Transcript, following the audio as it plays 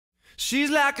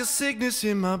She's like a sickness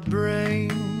in my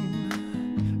brain,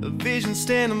 a vision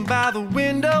standing by the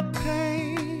window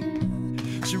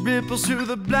pane. She ripples through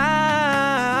the blinds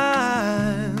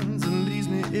and leaves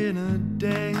me in a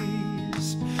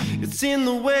daze. It's in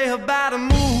the way her body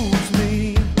moves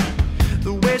me,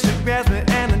 the way she grabs me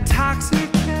and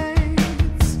intoxicates,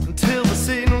 until the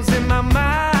signals in my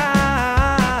mind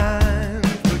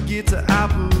forget to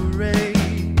operate.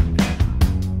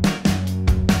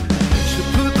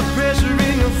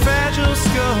 Fragile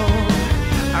skull,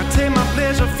 I take my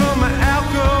pleasure from my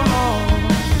alcohol.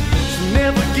 She'll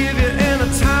never give you any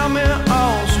time at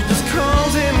all. She just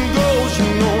comes and goes, you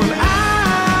know, and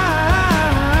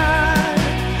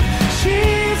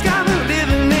she's got me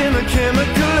living in a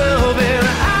chemical love, and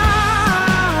I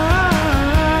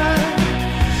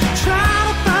try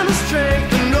to find the strength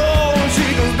to know when she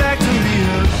comes back to me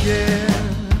again.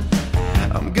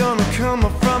 I'm gonna come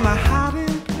up from a hiding.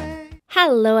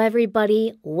 Hello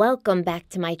everybody, welcome back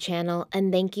to my channel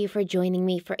and thank you for joining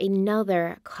me for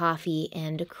another coffee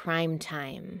and crime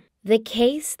time. The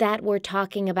case that we're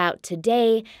talking about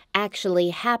today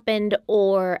actually happened,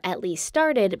 or at least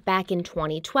started, back in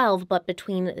 2012, but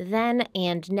between then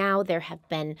and now there have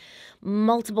been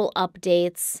multiple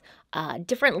updates,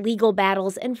 different legal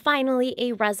battles, and finally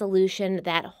a resolution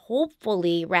that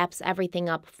hopefully wraps everything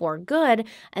up for good,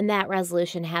 and that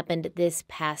resolution happened this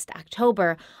past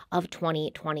October of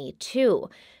 2022.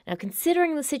 Now,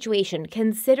 considering the situation,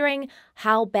 considering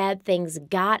how bad things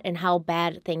got and how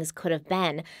bad things could have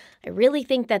been, I really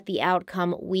think that the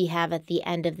outcome we have at the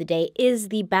end of the day is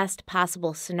the best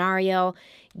possible scenario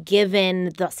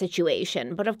given the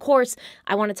situation. But of course,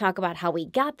 I want to talk about how we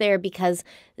got there because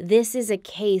this is a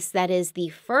case that is the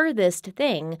furthest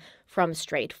thing from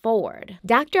straightforward.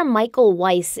 Dr. Michael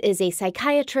Weiss is a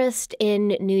psychiatrist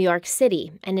in New York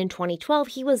City, and in 2012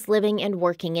 he was living and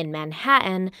working in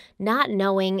Manhattan, not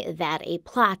knowing that a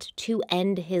plot to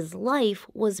end his life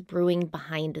was brewing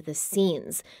behind the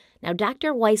scenes. Now,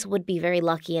 Dr. Weiss would be very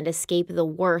lucky and escape the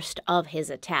worst of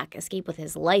his attack, escape with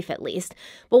his life at least.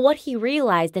 But what he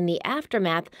realized in the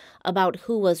aftermath about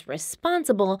who was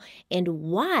responsible and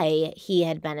why he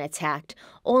had been attacked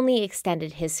only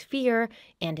extended his fear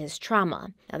and his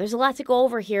trauma. Now, there's a lot to go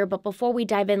over here, but before we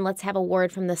dive in, let's have a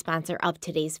word from the sponsor of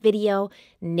today's video,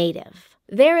 Native.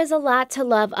 There is a lot to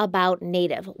love about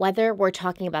Native, whether we're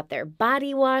talking about their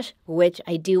body wash, which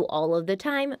I do all of the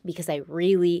time because I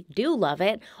really do love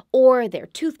it, or their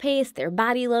toothpaste, their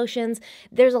body lotions.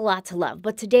 There's a lot to love.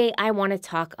 But today I want to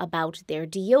talk about their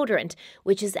deodorant,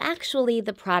 which is actually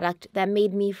the product that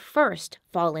made me first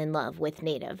fall in love with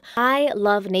Native. I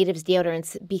love Native's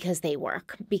deodorants because they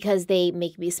work, because they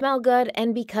make me smell good,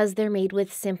 and because they're made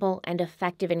with simple and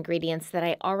effective ingredients that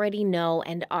I already know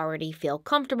and already feel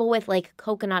comfortable with, like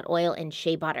coconut oil and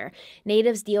shea butter.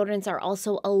 Native's deodorants are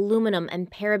also aluminum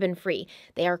and paraben-free.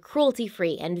 They are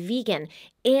cruelty-free and vegan,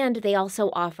 and they also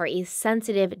offer a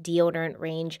sensitive deodorant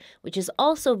range, which is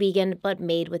also vegan but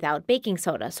made without baking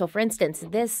soda. So for instance,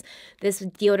 this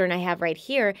deodorant I have right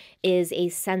here is a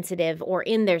sensitive, or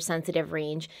in their sensitive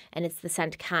range, and it's the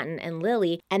scent Cotton and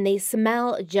Lily, and they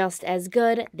smell just as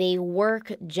good. They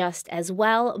work just as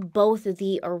well. Both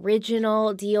the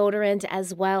original deodorant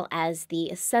as well as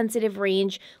the sensitive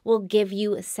range will give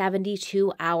you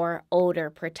 72-hour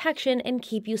odor protection and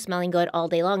keep you smelling good all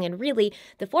day long. And really,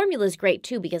 the formula is great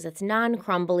too because it's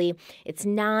non-crumbly, it's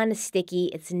non-sticky,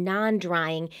 it's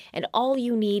non-drying, and all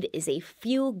you need is a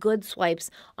few good swipes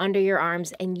under your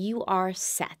arms and you are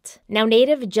set. Now,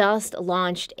 Native just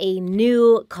launched a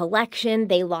new collection.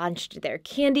 They launched their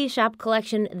Candy Shop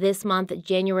collection this month,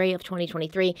 January of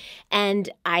 2023, and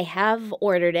I have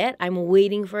ordered it. I'm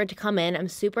waiting for it to come in. I'm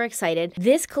super excited.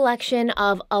 This collection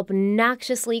of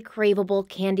obnoxiously craveable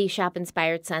Candy Shop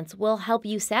inspired scents will help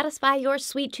you satisfy your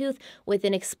sweet tooth with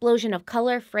an explosion of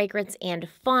color, fragrance, and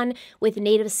fun, with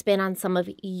Native spin on some of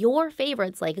your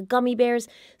favorites like gummy bears,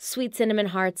 sweet cinnamon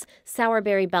hearts, sour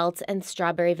berry belts, and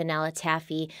strawberry vanilla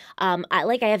taffy.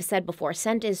 Like I have said before,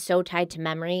 scent is so tied to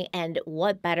memory, and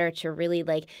what better to really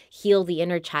heal the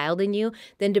inner child in you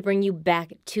than to bring you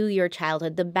back to your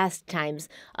childhood, the best times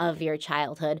of your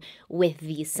childhood with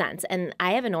these scents. And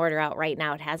I have an order out right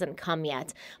now. It hasn't come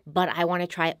yet, but I want to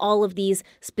try all of these.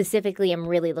 Specifically, I'm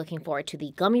really looking forward to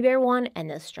the gummy bear one and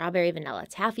the strawberry vanilla vanilla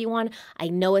taffy one. I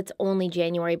know it's only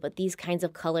January, but these kinds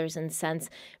of colors and scents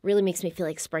really makes me feel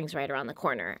like spring's right around the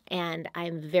corner. And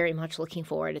I'm very much looking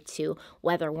forward to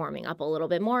weather warming up a little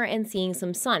bit more and seeing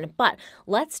some sun. But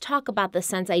let's talk about the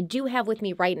scents I do have with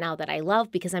me right now that I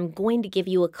love, because I'm going to give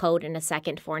you a code in a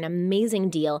second for an amazing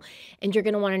deal, and you're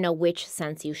going to want to know which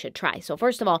scents you should try. So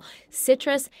first of all,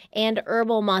 citrus and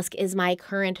herbal musk is my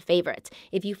current favorite.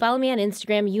 If you follow me on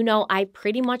Instagram, you know I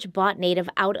pretty much bought Native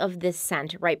out of this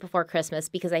scent right before Christmas,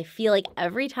 because I feel like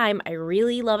every time I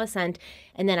really love a scent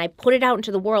and then I put it out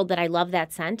into the world that I love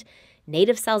that scent,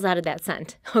 Native sells out of that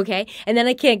scent, okay? And then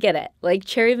I can't get it. Like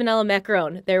Cherry Vanilla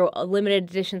Macaron, their limited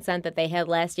edition scent that they had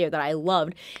last year that I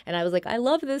loved. And I was like, I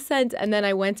love this scent. And then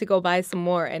I went to go buy some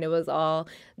more and it was all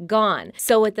gone.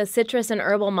 So with the citrus and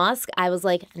herbal musk, I was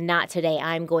like, not today.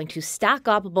 I'm going to stock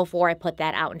up before I put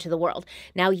that out into the world.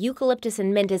 Now, eucalyptus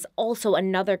and mint is also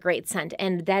another great scent.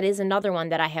 And that is another one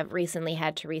that I have recently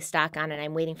had to restock on, and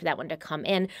I'm waiting for that one to come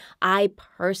in. I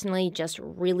personally just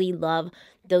really love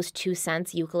those two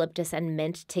scents, eucalyptus and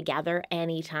mint, together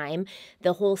anytime.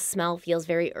 The whole smell feels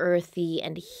very earthy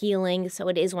and healing, so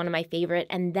it is one of my favorite.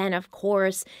 And then, of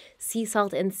course, sea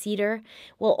salt and cedar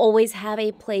will always have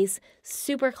a place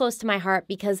super close to my heart,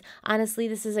 because honestly,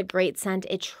 this is a great scent.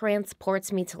 It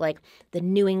transports me to like the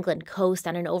New England coast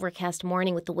on an overcast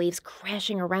morning with the waves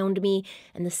crashing around me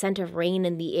and the scent of rain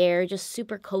in the air. Just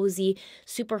super cozy,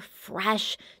 super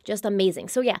fresh, just amazing.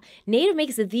 So yeah, Native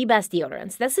makes the best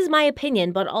deodorants. This is my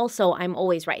opinion, but also I'm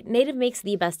always right. Native makes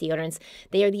the best deodorants.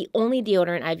 They are the only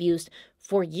deodorant I've used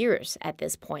for years at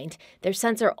this point. Their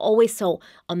scents are always so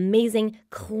amazing,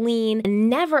 clean, and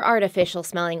never artificial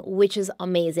smelling, which is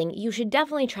amazing. You should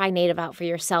definitely try Native out for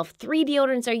yourself. 3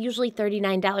 deodorants are usually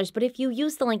 $39, but if you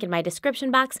use the link in my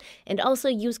description box and also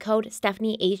use code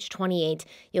StephanieH28,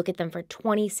 you'll get them for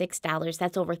 $26.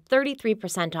 That's over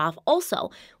 33% off. Also,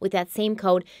 with that same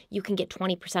code, you can get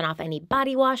 20% off any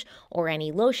body wash or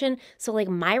any lotion. So like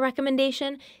my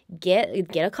recommendation, get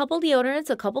a couple deodorants,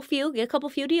 get a couple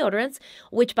few deodorants,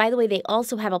 which, by the way, they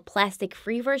also have a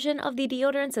plastic-free version of the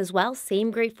deodorants as well. Same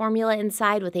great formula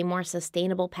inside with a more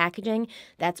sustainable packaging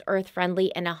that's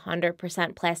earth-friendly and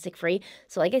 100% plastic-free.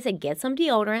 So like I said, get some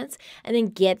deodorants and then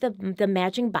get the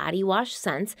matching body wash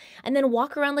scents and then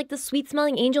walk around like the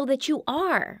sweet-smelling angel that you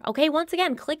are. Okay, once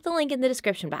again, click the link in the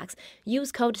description box.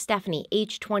 Use code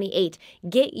StephanieH28.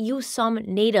 Get you some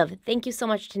Native. Thank you so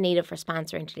much to Native for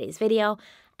sponsoring today's video.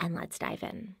 And let's dive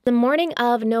in. The morning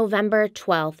of November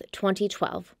 12th,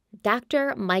 2012,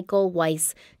 Dr. Michael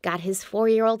Weiss got his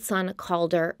 4-year-old son,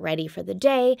 Calder, ready for the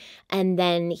day, and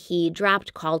then he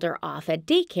dropped Calder off at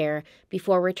daycare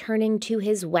before returning to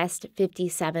his West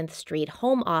 57th Street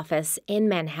home office in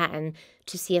Manhattan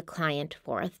to see a client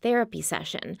for a therapy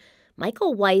session.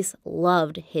 Michael Weiss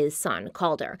loved his son,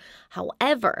 Calder.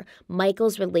 However,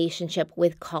 Michael's relationship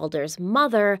with Calder's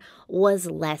mother was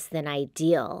less than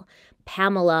ideal.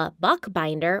 Pamela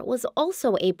Buchbinder was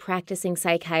also a practicing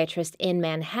psychiatrist in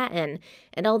Manhattan,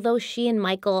 and although she and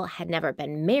Michael had never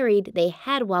been married, they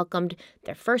had welcomed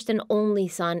their first and only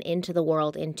son into the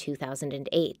world in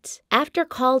 2008. After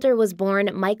Calder was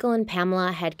born, Michael and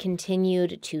Pamela had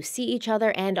continued to see each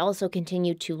other and also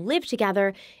continued to live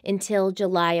together until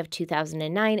July of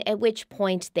 2009, at which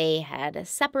point they had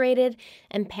separated,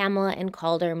 and Pamela and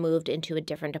Calder moved into a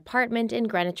different apartment in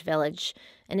Greenwich Village.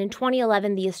 And in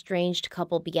 2011, the estranged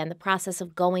couple began the process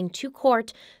of going to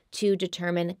court to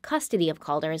determine custody of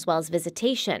Calder as well as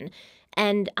visitation.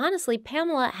 And honestly,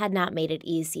 Pamela had not made it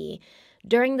easy.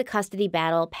 During the custody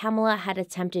battle, Pamela had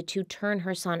attempted to turn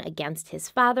her son against his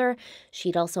father.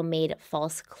 She'd also made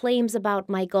false claims about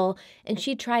Michael, and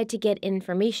she tried to get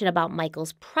information about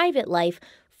Michael's private life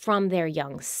from their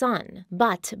young son.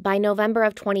 But by November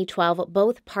of 2012,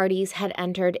 both parties had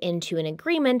entered into an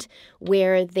agreement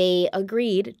where they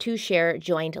agreed to share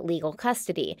joint legal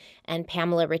custody, and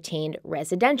Pamela retained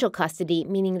residential custody,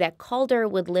 meaning that Calder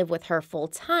would live with her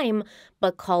full-time,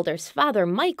 but Calder's father,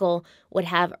 Michael, would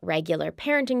have regular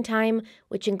parenting time,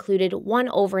 which included 1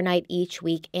 overnight each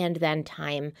week and then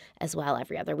time as well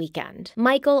every other weekend.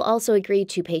 Michael also agreed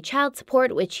to pay child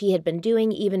support, which he had been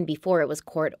doing even before it was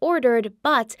court-ordered,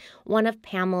 but one of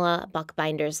Pamela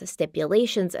Buchbinder's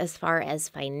stipulations as far as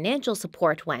financial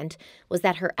support went was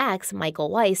that her ex,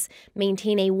 Michael Weiss,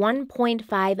 maintain a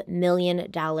 $1.5 million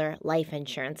life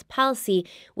insurance policy,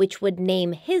 which would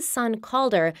name his son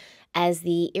Calder as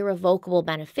the irrevocable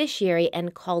beneficiary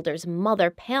and Calder's mother,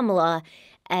 Pamela,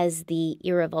 as the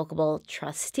irrevocable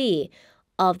trustee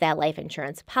of that life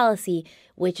insurance policy,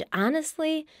 which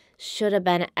honestly should have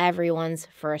been everyone's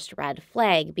first red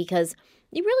flag, because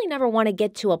you really never want to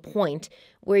get to a point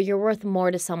where you're worth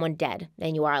more to someone dead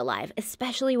than you are alive,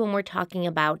 especially when we're talking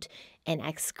about an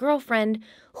ex-girlfriend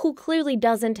who clearly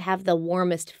doesn't have the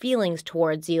warmest feelings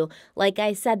towards you. Like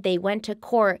I said, they went to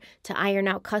court to iron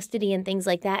out custody and things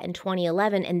like that in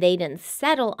 2011, and they didn't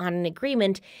settle on an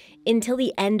agreement until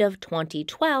the end of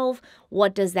 2012.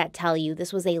 What does that tell you?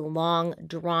 This was a long,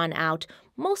 drawn-out,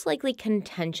 most likely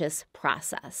contentious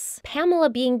process. Pamela,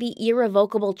 being the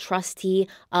irrevocable trustee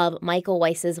of Michael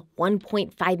Weiss's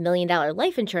 $1.5 million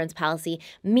life insurance policy,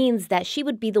 means that she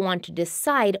would be the one to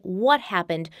decide what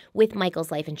happened with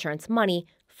Michael's life insurance money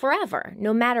forever,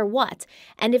 no matter what.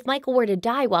 And if Michael were to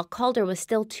die while Calder was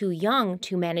still too young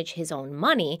to manage his own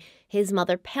money, his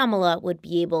mother Pamela would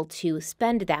be able to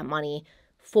spend that money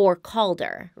for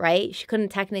Calder, right? She couldn't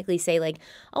technically say like,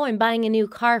 oh, I'm buying a new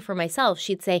car for myself.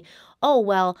 She'd say, oh,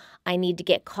 well, I need to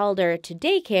get Calder to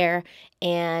daycare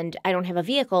and I don't have a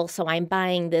vehicle, so I'm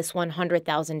buying this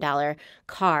 $100,000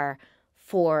 car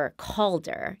for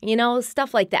Calder,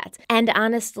 stuff like that. And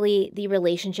honestly, the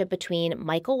relationship between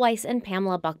Michael Weiss and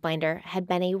Pamela Buchbinder had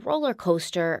been a roller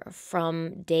coaster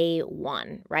from day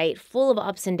one, right? Full of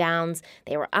ups and downs.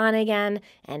 They were on again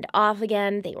and off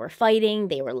again. They were fighting.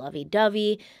 They were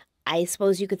lovey-dovey. I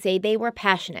suppose you could say they were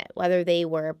passionate, whether they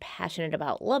were passionate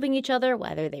about loving each other,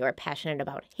 whether they were passionate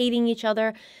about hating each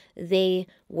other, they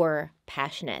were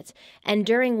passionate. And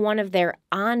during one of their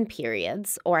on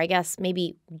periods, or I guess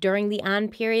maybe during the on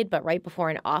period, but right before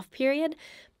an off period,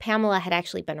 Pamela had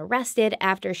actually been arrested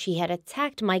after she had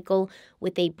attacked Michael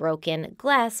with a broken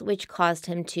glass, which caused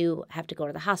him to have to go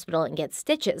to the hospital and get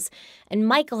stitches. And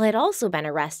Michael had also been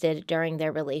arrested during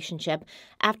their relationship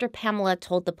after Pamela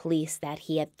told the police that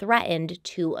he had threatened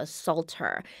to assault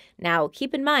her. Now,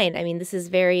 keep in mind, this is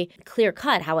very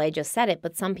clear-cut how I just said it,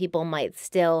 but some people might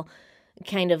still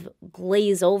kind of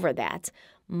glaze over that.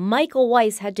 Michael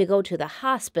Weiss had to go to the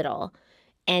hospital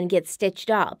and get stitched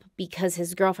up because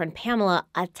his girlfriend Pamela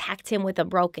attacked him with a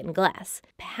broken glass.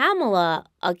 Pamela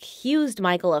accused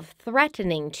Michael of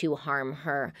threatening to harm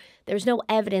her. There's no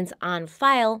evidence on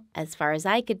file, as far as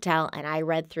I could tell, and I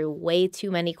read through way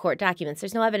too many court documents.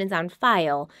 There's no evidence on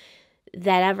file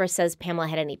that ever says Pamela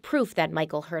had any proof that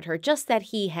Michael hurt her, just that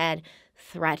he had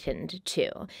threatened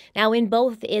to. Now, in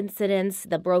both incidents,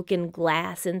 the broken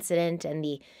glass incident and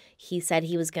the he said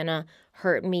he was going to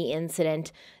hurt me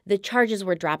incident, the charges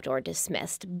were dropped or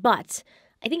dismissed. But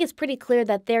I think it's pretty clear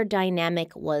that their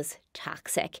dynamic was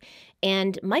toxic.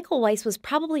 And Michael Weiss was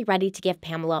probably ready to give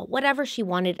Pamela whatever she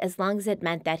wanted as long as it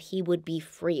meant that he would be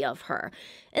free of her.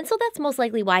 And so that's most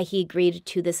likely why he agreed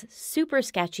to this super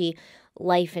sketchy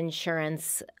life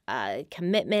insurance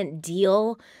commitment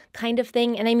deal kind of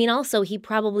thing. And also he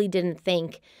probably didn't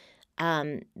think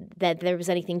that there was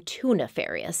anything too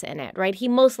nefarious in it, right? He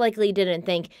most likely didn't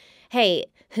think, hey,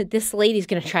 this lady's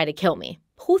going to try to kill me.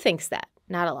 Who thinks that?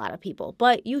 Not a lot of people,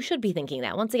 but you should be thinking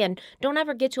that. Once again, don't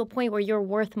ever get to a point where you're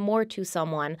worth more to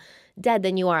someone dead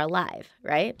than you are alive,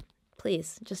 right?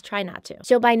 Please, just try not to.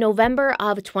 So by November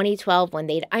of 2012, when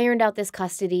they'd ironed out this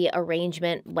custody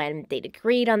arrangement, when they'd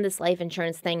agreed on this life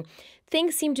insurance thing,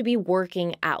 things seemed to be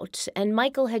working out. And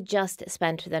Michael had just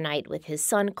spent the night with his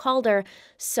son, Calder,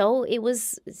 so it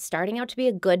was starting out to be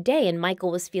a good day, and Michael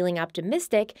was feeling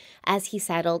optimistic as he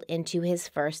settled into his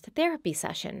first therapy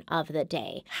session of the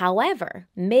day. However,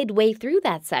 midway through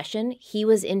that session, he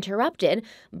was interrupted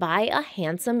by a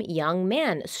handsome young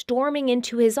man storming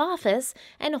into his office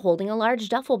and holding a large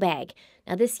duffel bag.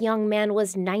 Now, this young man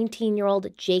was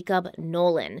 19-year-old Jacob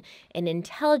Nolan, an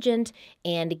intelligent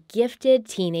and gifted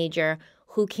teenager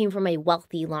who came from a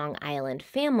wealthy Long Island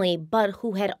family, but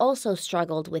who had also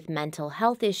struggled with mental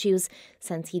health issues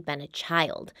since he'd been a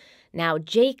child. Now,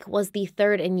 Jake was the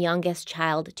third and youngest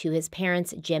child to his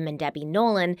parents, Jim and Debbie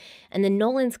Nolan, and the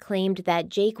Nolans claimed that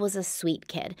Jake was a sweet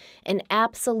kid, an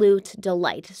absolute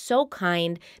delight, so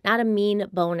kind, not a mean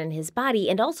bone in his body,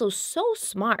 and also so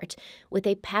smart, with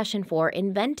a passion for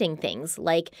inventing things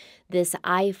like this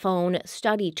iPhone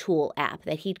study tool app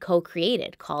that he'd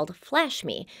co-created called Flash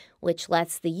Me, which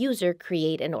lets the user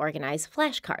create and organize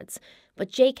flashcards. But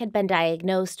Jake had been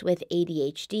diagnosed with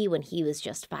ADHD when he was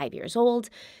just 5 years old,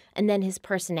 and then his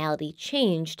personality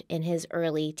changed in his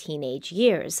early teenage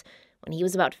years. When he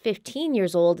was about 15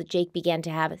 years old, Jake began to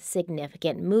have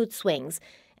significant mood swings,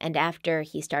 and after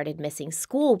he started missing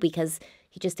school because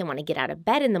he just didn't want to get out of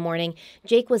bed in the morning,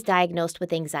 Jake was diagnosed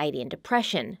with anxiety and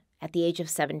depression. At the age of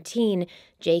 17,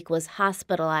 Jake was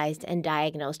hospitalized and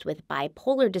diagnosed with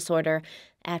bipolar disorder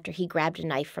after he grabbed a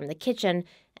knife from the kitchen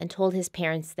and told his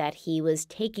parents that he was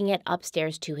taking it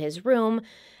upstairs to his room,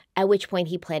 at which point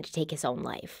he planned to take his own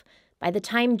life. By the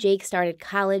time Jake started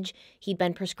college, he'd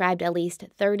been prescribed at least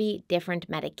 30 different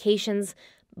medications,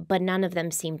 but none of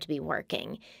them seemed to be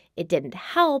working. It didn't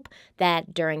help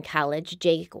that during college,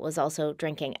 Jake was also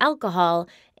drinking alcohol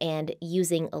and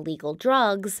using illegal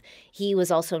drugs. He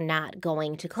was also not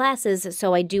going to classes.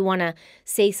 So I do want to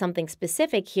say something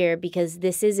specific here because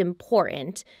this is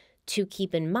important to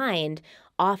keep in mind.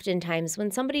 Oftentimes, when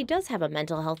somebody does have a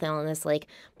mental health illness like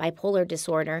bipolar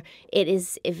disorder, it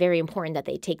is very important that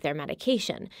they take their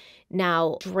medication.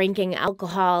 Now, drinking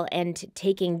alcohol and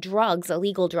taking drugs,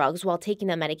 illegal drugs, while taking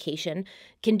the medication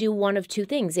can do one of two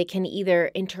things. It can either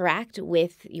interact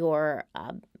with your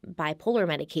bipolar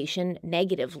medication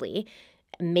negatively,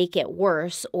 make it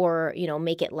worse, or,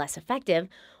 make it less effective.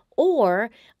 Or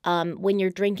when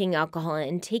you're drinking alcohol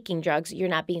and taking drugs, you're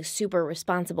not being super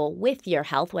responsible with your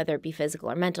health, whether it be physical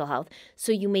or mental health.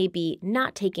 So you may be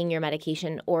not taking your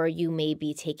medication, or you may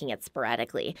be taking it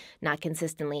sporadically, not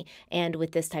consistently. And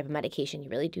with this type of medication, you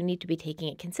really do need to be taking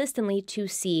it consistently to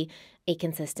see a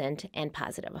consistent and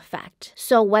positive effect.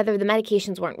 So whether the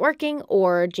medications weren't working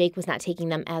or Jake was not taking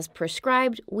them as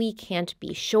prescribed, we can't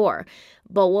be sure.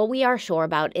 But what we are sure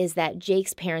about is that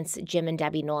Jake's parents, Jim and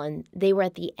Debbie Nolan, they were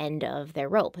at the end of their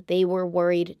rope. They were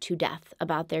worried to death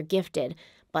about their gifted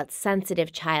but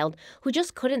sensitive child who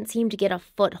just couldn't seem to get a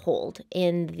foothold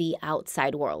in the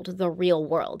outside world, the real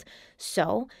world.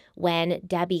 So when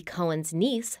Debbie Cohen's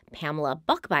niece, Pamela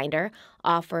Buchbinder,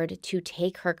 offered to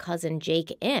take her cousin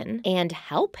Jake in and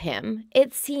help him,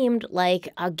 it seemed like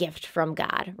a gift from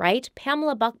God, right?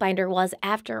 Pamela Buchbinder was,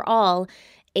 after all,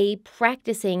 a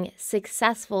practicing,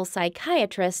 successful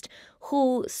psychiatrist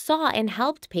who saw and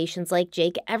helped patients like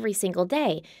Jake every single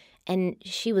day. And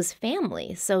she was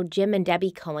family, so Jim and Debbie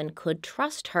Cohen could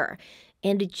trust her.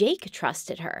 And Jake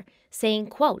trusted her, saying,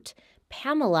 quote,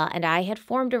 "Pamela and I had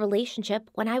formed a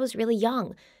relationship when I was really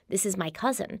young. This is my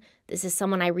cousin. This is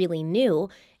someone I really knew.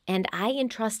 And I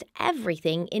entrust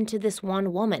everything into this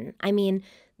one woman. I mean,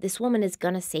 this woman is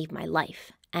going to save my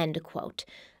life." End quote.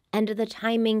 And the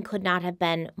timing could not have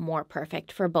been more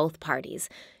perfect for both parties.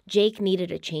 Jake needed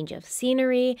a change of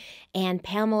scenery, and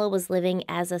Pamela was living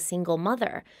as a single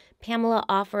mother. Pamela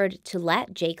offered to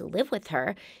let Jake live with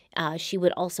her. She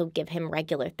would also give him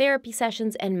regular therapy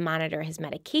sessions and monitor his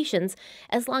medications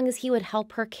as long as he would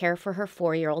help her care for her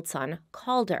 4-year-old son,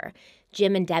 Calder.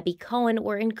 Jim and Debbie Cohen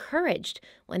were encouraged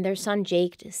when their son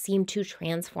Jake seemed to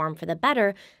transform for the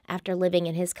better after living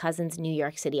in his cousin's New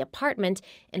York City apartment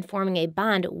and forming a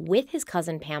bond with his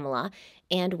cousin Pamela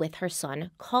and with her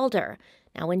son Calder.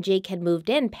 Now, when Jake had moved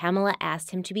in, Pamela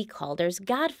asked him to be Calder's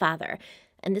godfather.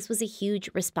 And this was a huge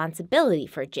responsibility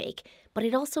for Jake, but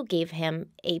it also gave him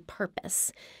a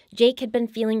purpose. Jake had been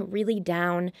feeling really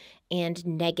down and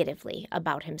negatively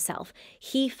about himself.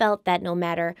 He felt that no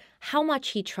matter how much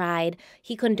he tried,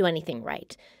 he couldn't do anything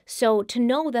right. So to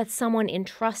know that someone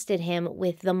entrusted him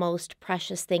with the most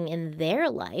precious thing in their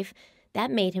life,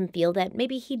 that made him feel that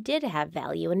maybe he did have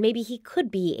value and maybe he could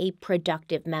be a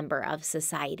productive member of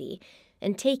society.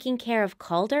 And taking care of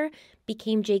Calder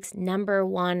became Jake's number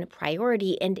one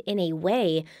priority and, in a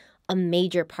way, a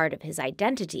major part of his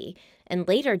identity. And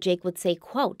later, Jake would say,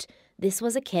 quote, "This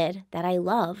was a kid that I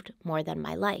loved more than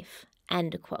my life,"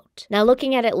 end quote. Now,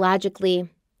 looking at it logically,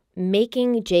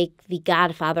 making Jake the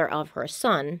godfather of her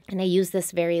son, and I use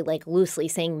this very loosely,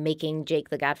 saying making Jake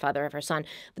the godfather of her son,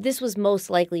 but this was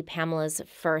most likely Pamela's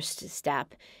first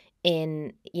step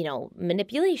in,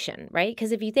 manipulation, right?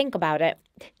 Because if you think about it,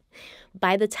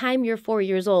 by the time you're 4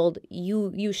 years old,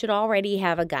 you should already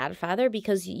have a godfather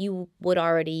because you would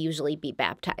already usually be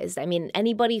baptized. I mean,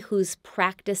 anybody who's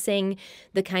practicing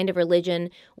the kind of religion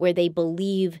where they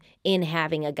believe in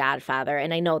having a godfather,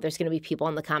 and I know there's going to be people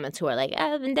in the comments who are like,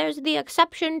 there's the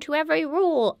exception to every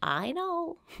rule. I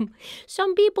know.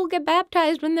 Some people get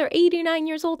baptized when they're 89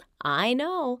 years old. I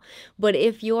know. But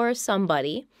if you're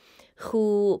somebody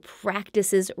who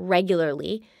practices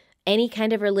regularly any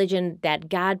kind of religion that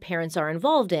godparents are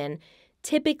involved in,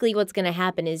 typically what's going to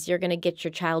happen is you're going to get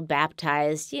your child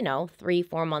baptized,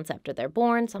 3-4 months after they're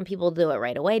born. Some people do it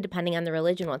right away, depending on the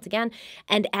religion, once again.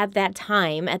 And at the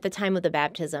time of the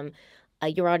baptism,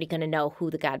 you're already going to know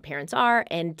who the godparents are.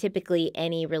 And typically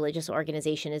any religious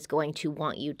organization is going to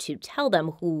want you to tell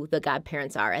them who the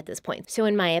godparents are at this point. So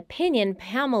in my opinion,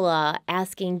 Pamela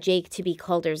asking Jake to be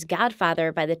Calder's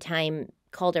godfather by the time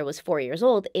Calder was 4 years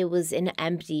old, it was an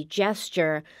empty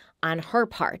gesture on her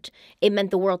part. It meant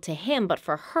the world to him, but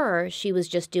for her, she was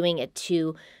just doing it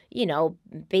to,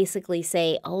 basically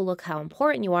say, oh, look how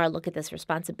important you are. Look at this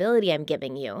responsibility I'm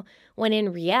giving you. When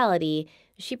in reality,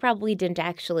 she probably didn't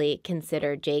actually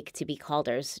consider Jake to be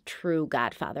Calder's true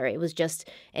godfather. It was just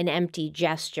an empty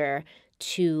gesture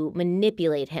to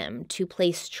manipulate him, to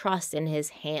place trust in his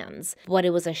hands. But it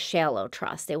was a shallow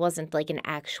trust. It wasn't like an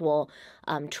actual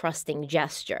trusting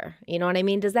gesture. You know what I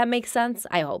mean? Does that make sense?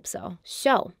 I hope so.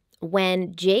 So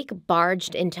when Jake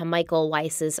barged into Michael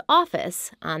Weiss's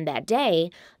office on that day,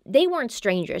 they weren't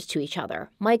strangers to each other.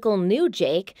 Michael knew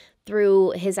Jake through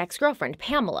his ex-girlfriend,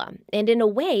 Pamela. And in a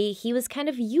way, he was kind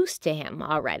of used to him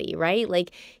already, right?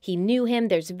 Like, he knew him.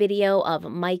 There's video of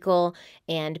Michael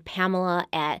and Pamela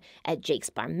at Jake's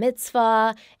bar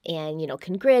mitzvah and,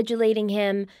 congratulating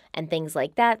him and things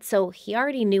like that. So he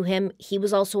already knew him. He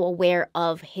was also aware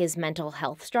of his mental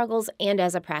health struggles. And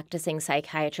as a practicing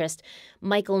psychiatrist,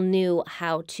 Michael knew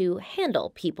how to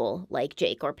handle people like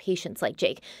Jake or patients like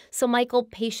Jake. So Michael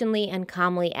patiently and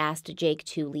calmly asked Jake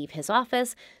to leave his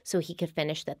office so he could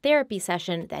finish the therapy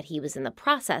session that he was in the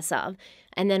process of.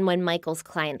 And then when Michael's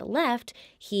client left,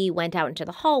 he went out into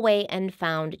the hallway and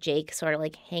found Jake sort of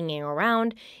like hanging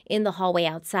around in the hallway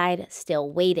outside,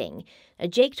 still waiting.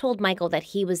 Jake told Michael that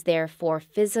he was there for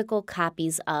physical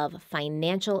copies of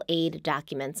financial aid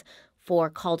documents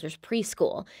for Calder's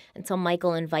preschool. And so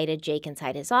Michael invited Jake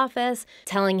inside his office,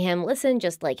 telling him, listen,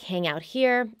 just like hang out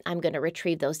here. I'm going to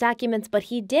retrieve those documents. But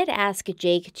he did ask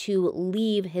Jake to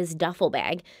leave his duffel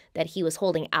bag that he was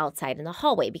holding outside in the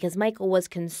hallway because Michael was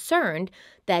concerned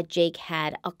that Jake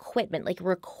had equipment, like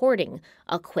recording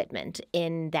equipment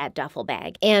in that duffel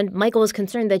bag. And Michael was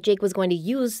concerned that Jake was going to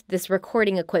use this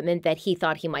recording equipment that he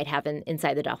thought he might have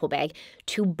inside the duffel bag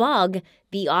to bug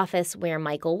the office where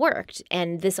Michael worked.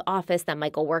 And this office that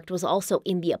Michael worked was also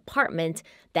in the apartment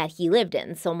that he lived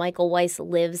in. So Michael Weiss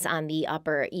lives on the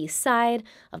Upper East Side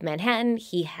of Manhattan.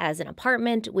 He has an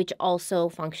apartment which also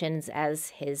functions as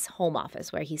his home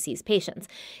office where he sees patients.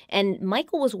 And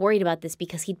Michael was worried about this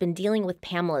because he'd been dealing with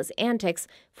Pamela's antics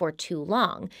for too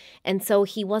long. And so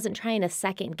he wasn't trying to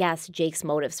second guess Jake's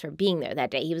motives for being there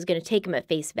that day. He was going to take him at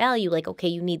face value, like, okay,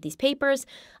 you need these papers,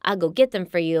 I'll go get them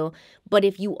for you. But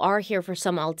if you are here for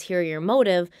some ulterior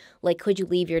motive, like, could you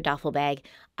leave your duffel bag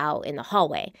out in the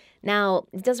hallway? Now,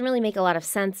 it doesn't really make a lot of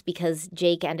sense because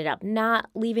Jake ended up not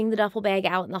leaving the duffel bag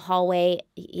out in the hallway.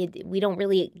 We don't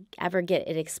really ever get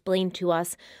it explained to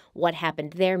us what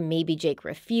happened there. Maybe Jake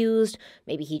refused.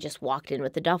 Maybe he just walked in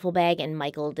with the duffel bag and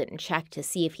Michael didn't check to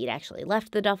see if he'd actually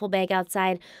left the duffel bag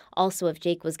outside. Also, if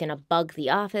Jake was going to bug the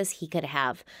office, he could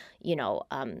have,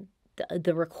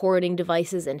 the recording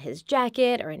devices in his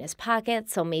jacket or in his pocket.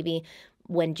 So maybe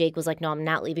when Jake was like, no, I'm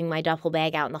not leaving my duffel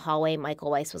bag out in the hallway, Michael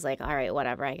Weiss was like, all right,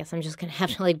 whatever. I guess I'm just going to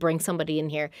have to bring somebody in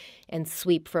here and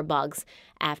sweep for bugs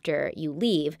after you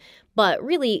leave. But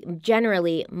really,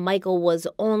 generally, Michael was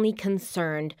only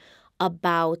concerned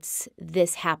about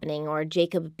this happening or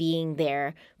Jacob being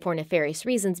there for nefarious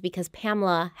reasons because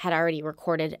Pamela had already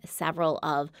recorded several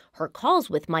of her calls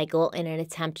with Michael in an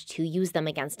attempt to use them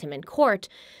against him in court.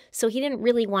 So he didn't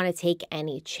really want to take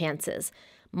any chances.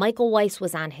 Michael Weiss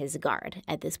was on his guard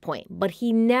at this point, but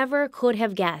he never could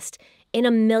have guessed in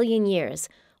a million years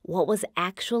what was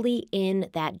actually in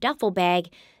that duffel bag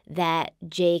that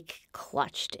Jake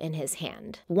clutched in his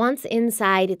hand. Once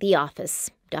inside the office,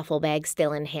 duffel bag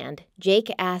still in hand, Jake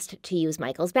asked to use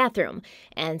Michael's bathroom.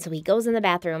 And so he goes in the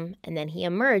bathroom and then he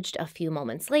emerged a few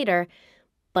moments later.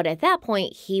 But at that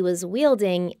point, he was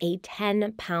wielding a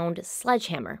 10-pound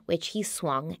sledgehammer, which he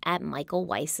swung at Michael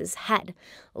Weiss's head.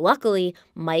 Luckily,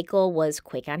 Michael was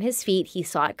quick on his feet. He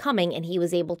saw it coming, and he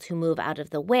was able to move out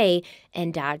of the way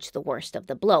and dodge the worst of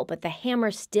the blow. But the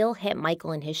hammer still hit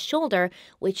Michael in his shoulder,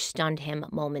 which stunned him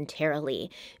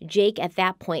momentarily. Jake, at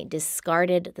that point,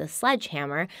 discarded the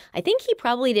sledgehammer. I think he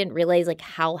probably didn't realize,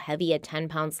 how heavy a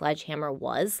 10-pound sledgehammer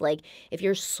was. If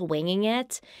you're swinging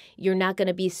it, you're not going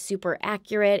to be super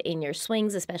accurate in your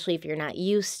swings, especially if you're not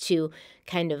used to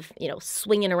kind of,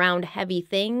 swinging around heavy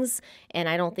things. And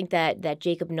I don't think that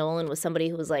Jacob Nolan was somebody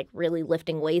who was really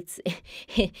lifting weights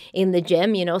in the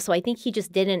gym, so I think he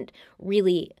just didn't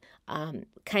really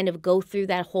kind of go through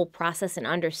that whole process and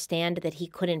understand that he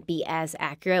couldn't be as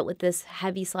accurate with this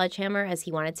heavy sledgehammer as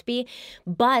he wanted to be.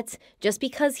 But just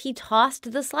because he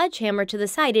tossed the sledgehammer to the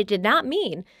side, it did not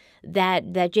mean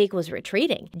that Jake was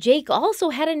retreating. Jake also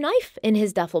had a knife in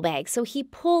his duffel bag, so he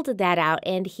pulled that out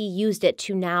and he used it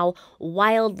to now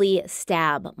wildly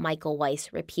stab Michael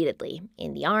Weiss repeatedly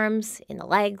in the arms, in the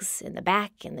legs, in the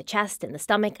back, in the chest, in the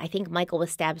stomach. I think Michael was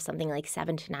stabbed something like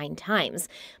 7 to 9 times.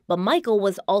 But Michael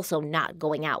was also not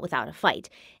going out without a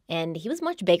fight. And he was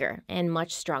much bigger and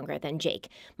much stronger than Jake.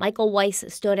 Michael Weiss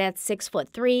stood at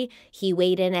 6'3". He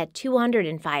weighed in at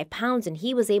 205 pounds, and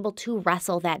he was able to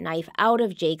wrestle that knife out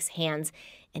of Jake's hands,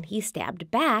 and he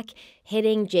stabbed back,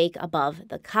 hitting Jake above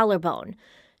the collarbone.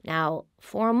 Now,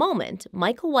 for a moment,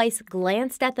 Michael Weiss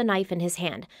glanced at the knife in his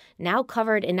hand, now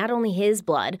covered in not only his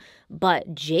blood,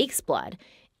 but Jake's blood.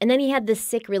 And then he had this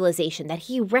sick realization that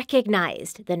he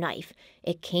recognized the knife.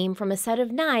 It came from a set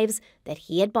of knives that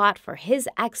he had bought for his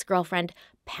ex-girlfriend,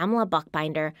 Pamela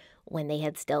Buchbinder, when they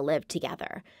had still lived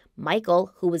together.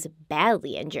 Michael, who was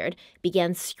badly injured,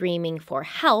 began screaming for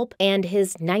help, and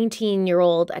his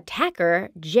 19-year-old attacker,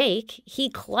 Jake, he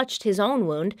clutched his own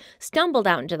wound, stumbled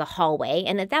out into the hallway,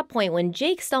 and at that point, when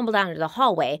Jake stumbled out into the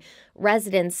hallway,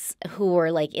 residents who were,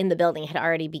 in the building had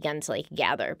already begun to,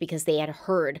 gather because they had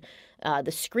heard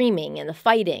the screaming and the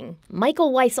fighting.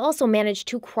 Michael Weiss also managed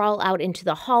to crawl out into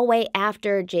the hallway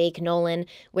after Jake Nolan,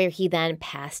 where he then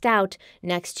passed out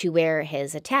next to where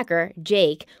his attacker,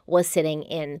 Jake, was sitting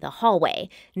in the hallway.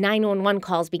 911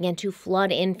 calls began to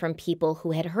flood in from people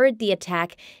who had heard the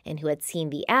attack and who had seen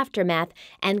the aftermath,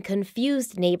 and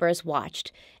confused neighbors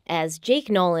watched as Jake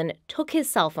Nolan took his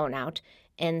cell phone out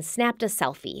and snapped a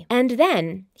selfie. And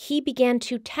then he began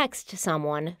to text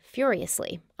someone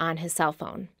furiously on his cell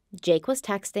phone. Jake was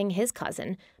texting his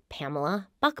cousin, Pamela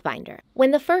Buchbinder.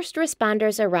 When the first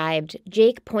responders arrived,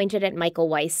 Jake pointed at Michael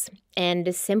Weiss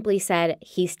and simply said,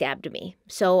 "He stabbed me."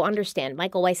 So understand,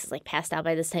 Michael Weiss is passed out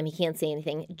by this time. He can't say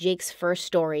anything. Jake's first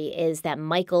story is that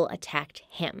Michael attacked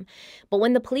him. But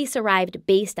when the police arrived,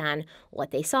 based on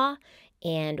what they saw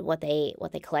and what they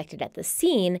collected at the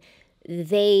scene,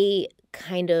 they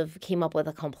kind of came up with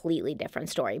a completely different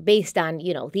story based on,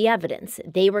 the evidence.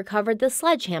 They recovered the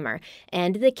sledgehammer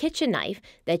and the kitchen knife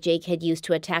that Jake had used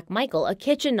to attack Michael, a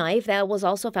kitchen knife that was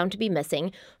also found to be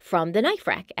missing from the knife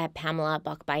rack at Pamela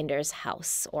Buchbinder's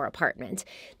house or apartment.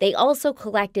 They also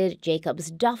collected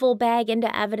Jacob's duffel bag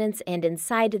into evidence, and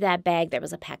inside that bag there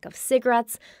was a pack of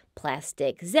cigarettes,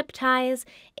 plastic zip ties,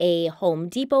 a Home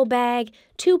Depot bag,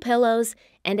 2 pillows,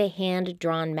 and a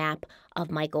hand-drawn map of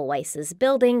Michael Weiss's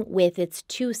building with its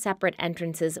 2 separate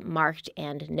entrances marked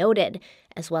and noted,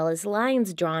 as well as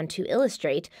lines drawn to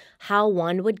illustrate how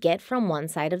one would get from one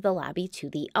side of the lobby to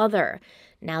the other.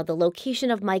 Now, the location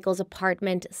of Michael's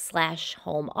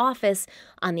apartment/home office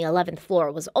on the 11th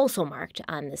floor was also marked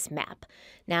on this map.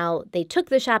 Now, they took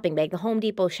the shopping bag, the Home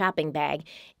Depot shopping bag,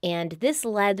 and this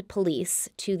led police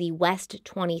to the West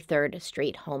 23rd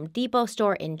Street Home Depot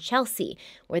store in Chelsea,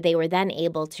 where they were then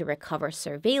able to recover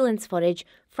surveillance footage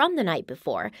from the night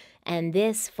before, and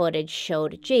this footage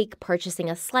showed Jake purchasing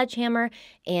a sledgehammer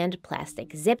and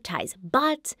plastic zip ties.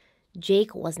 But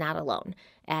Jake was not alone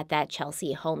at that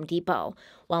Chelsea Home Depot.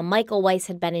 While Michael Weiss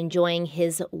had been enjoying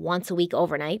his once-a-week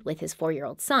overnight with his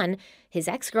 4-year-old son, his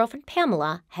ex-girlfriend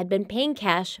Pamela had been paying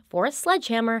cash for a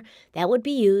sledgehammer that would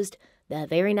be used the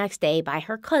very next day by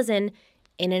her cousin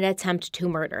in an attempt to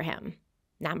murder him.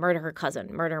 Not murder her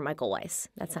cousin, murder Michael Weiss.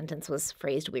 That sentence was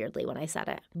phrased weirdly when I said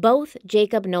it. Both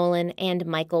Jacob Nolan and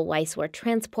Michael Weiss were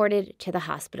transported to the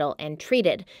hospital and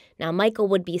treated. Now, Michael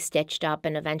would be stitched up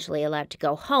and eventually allowed to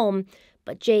go home,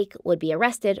 but Jake would be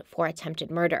arrested for attempted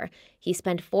murder. He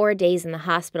spent 4 days in the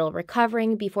hospital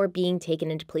recovering before being taken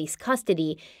into police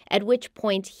custody, at which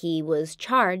point he was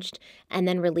charged and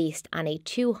then released on a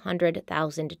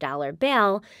 $200,000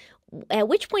 bail, at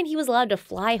which point he was allowed to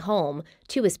fly home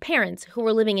to his parents, who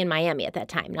were living in Miami at that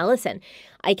time. Now, listen,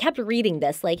 I kept reading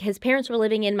this, his parents were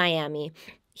living in Miami.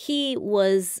 He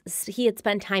had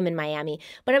spent time in Miami,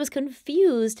 but I was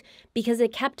confused because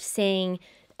it kept saying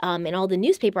in all the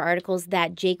newspaper articles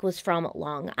that Jake was from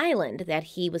Long Island, that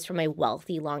he was from a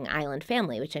wealthy Long Island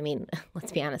family, which,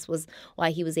 let's be honest, was why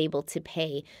he was able to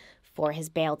pay for his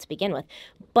bail to begin with.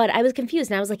 But I was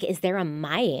confused, and I was like, is there a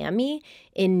Miami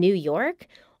in New York?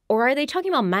 Or are they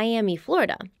talking about Miami,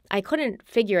 Florida? I couldn't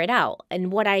figure it out.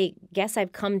 And what I guess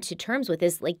I've come to terms with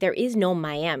is, there is no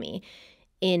Miami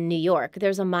in New York.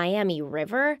 There's a Miami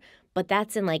River, but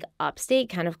that's in upstate,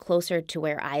 kind of closer to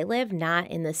where I live, not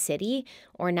in the city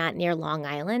or not near Long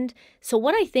Island. So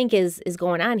what I think is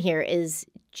going on here is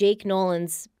Jake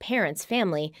Nolan's parents'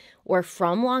 family were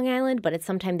from Long Island, but at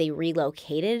some time they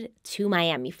relocated to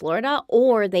Miami, Florida,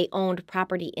 or they owned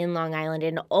property in Long Island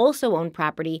and also owned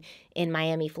property in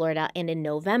Miami, Florida. And in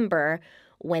November,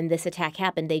 when this attack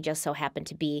happened, they just so happened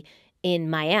to be in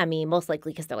Miami, most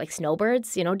likely because they're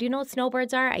snowbirds. Do you know what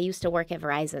snowbirds are? I used to work at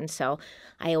Verizon, so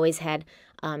I always had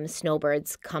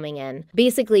snowbirds coming in.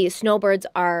 Basically, snowbirds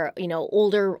are,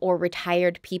 older or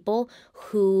retired people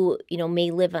who, may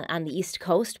live on the East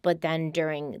Coast, but then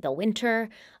during the winter,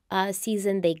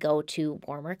 season, they go to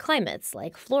warmer climates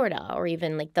like Florida or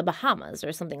even like the Bahamas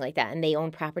or something like that. And they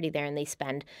own property there, and they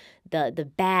spend the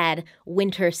bad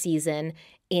winter season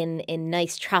in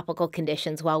nice tropical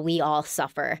conditions while we all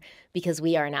suffer because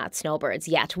we are not snowbirds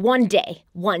yet. One day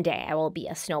I will be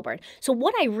a snowbird. So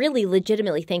what I really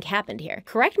legitimately think happened here,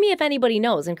 correct me if anybody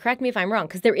knows and correct me if I'm wrong,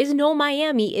 because there is no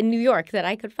Miami in New York that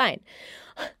I could find.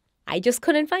 I just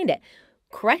couldn't find it.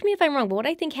 Correct me if I'm wrong, but what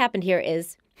I think happened here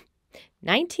is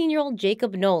 19-year-old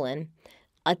Jacob Nolan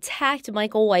attacked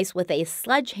Michael Weiss with a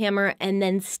sledgehammer and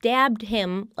then stabbed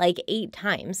him like 8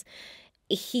 times.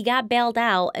 He got bailed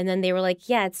out, and then they were like,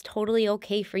 yeah, it's totally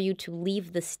okay for you to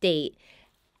leave the state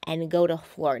and go to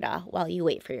Florida while you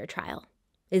wait for your trial.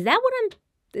 Is that what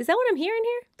I'm hearing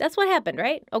here? That's what happened,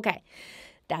 right? Okay.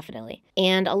 Definitely.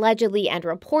 And allegedly and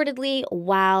reportedly,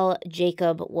 while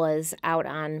Jacob was out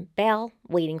on bail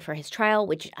waiting for his trial,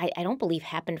 which I don't believe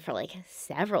happened for like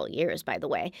several years, by the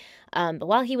way, but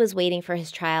while he was waiting for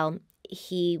his trial,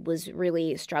 he was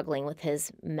really struggling with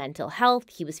his mental health.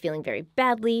 He was feeling very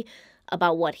badly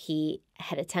about what he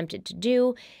had attempted to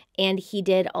do. And he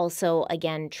did also,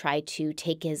 again, try to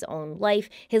take his own life.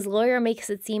 His lawyer makes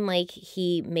it seem like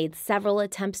he made several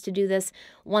attempts to do this.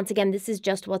 Once again, this is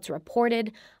just what's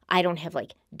reported. I don't have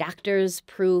like doctor's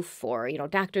proof or,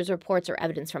 doctor's reports or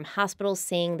evidence from hospitals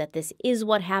saying that this is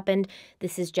what happened.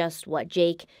 This is just what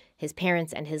Jake, his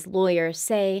parents, and his lawyer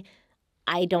say.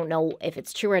 I don't know if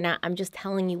it's true or not. I'm just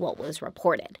telling you what was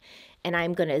reported. And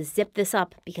I'm going to zip this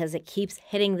up because it keeps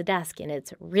hitting the desk and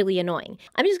it's really annoying.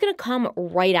 I'm just going to come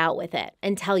right out with it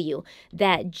and tell you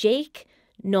that Jake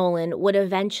Nolan would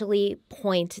eventually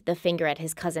point the finger at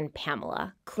his cousin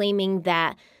Pamela, claiming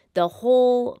that the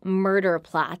whole murder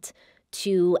plot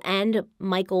to end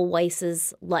Michael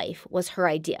Weiss's life was her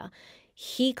idea.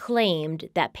 He claimed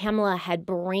that Pamela had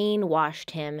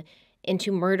brainwashed him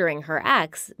into murdering her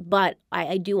ex, but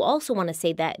I do also want to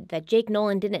say that Jake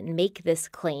Nolan didn't make this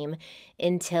claim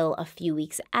until a few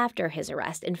weeks after his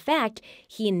arrest. In fact,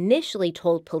 he initially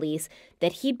told police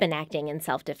that he'd been acting in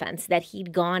self-defense, that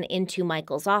he'd gone into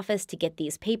Michael's office to get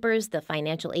these papers, the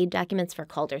financial aid documents for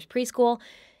Calder's preschool,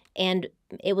 and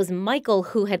it was Michael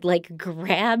who had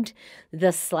grabbed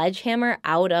the sledgehammer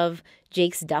out of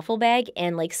Jake's duffel bag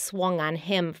and swung on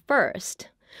him first.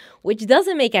 Which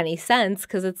doesn't make any sense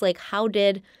because it's how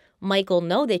did Michael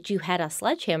know that you had a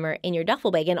sledgehammer in your duffel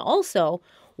bag? And also,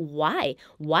 why?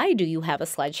 Why do you have a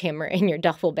sledgehammer in your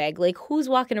duffel bag? Who's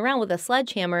walking around with a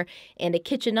sledgehammer and a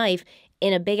kitchen knife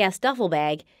in a big-ass duffel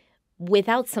bag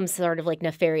without some sort of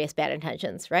nefarious bad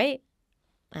intentions, right?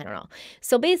 I don't know.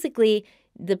 So basically,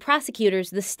 the prosecutors,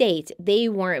 the state, they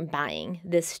weren't buying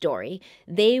this story.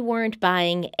 They weren't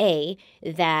buying, A,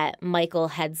 that Michael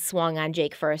had swung on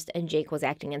Jake first and Jake was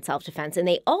acting in self-defense. And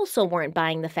they also weren't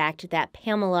buying the fact that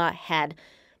Pamela had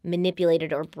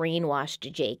manipulated or brainwashed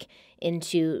Jake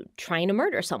into trying to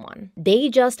murder someone. They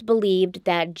just believed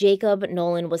that Jacob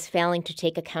Nolan was failing to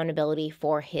take accountability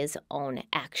for his own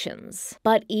actions.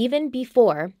 But even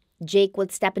before Jake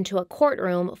would step into a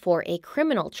courtroom for a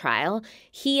criminal trial,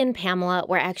 he and Pamela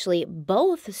were actually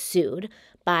both sued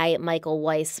by Michael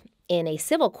Weiss in a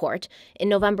civil court in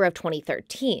November of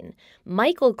 2013.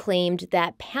 Michael claimed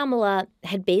that Pamela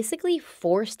had basically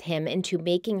forced him into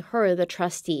making her the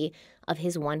trustee of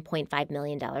his $1.5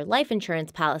 million life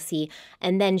insurance policy,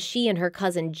 and then she and her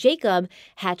cousin Jacob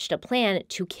hatched a plan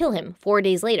to kill him 4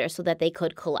 days later so that they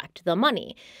could collect the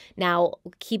money. Now,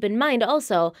 keep in mind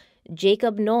also,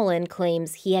 Jacob Nolan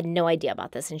claims he had no idea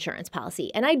about this insurance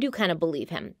policy, and I do kind of believe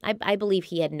him. I believe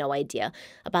he had no idea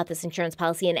about this insurance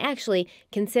policy, and actually,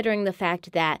 considering the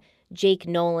fact that Jake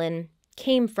Nolan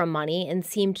came from money and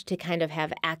seemed to kind of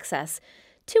have access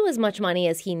to as much money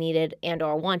as he needed and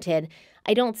or wanted,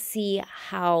 I don't see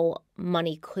how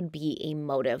money could be a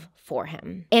motive for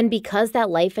him. And because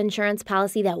that life insurance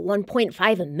policy, that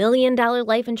 $1.5 million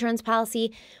life insurance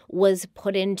policy, was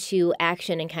put into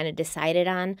action and kind of decided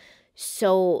on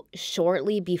so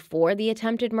shortly before the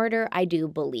attempted murder, I do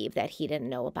believe that he didn't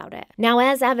know about it. Now,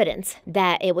 as evidence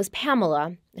that it was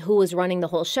Pamela who was running the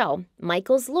whole show,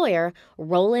 Michael's lawyer,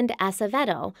 Roland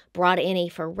Acevedo, brought in a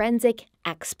forensic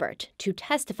expert to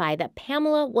testify that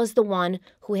Pamela was the one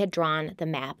who had drawn the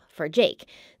map for Jake,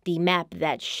 the map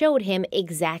that showed him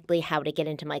exactly how to get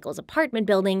into Michael's apartment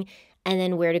building and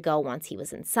then where to go once he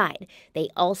was inside. They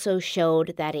also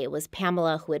showed that it was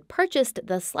Pamela who had purchased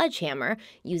the sledgehammer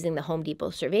using the Home Depot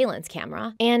surveillance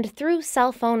camera. And through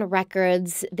cell phone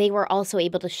records, they were also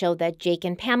able to show that Jake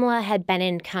and Pamela had been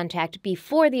in contact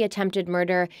before the attempted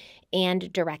murder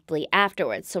and directly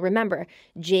afterwards. So remember,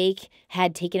 Jake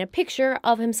had taken a picture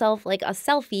of himself, like a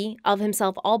selfie of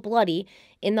himself all bloody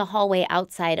in the hallway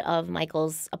outside of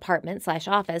Michael's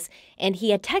apartment/office, and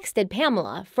he had texted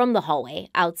Pamela from the hallway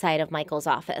outside of Michael's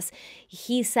office.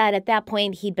 He said at that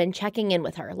point he'd been checking in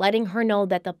with her, letting her know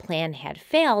that the plan had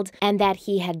failed and that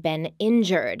he had been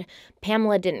injured.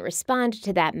 Pamela didn't respond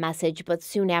to that message, but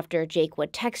soon after, Jake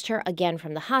would text her again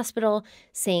from the hospital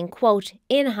saying, quote,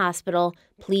 "In hospital,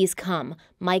 please come.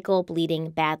 Michael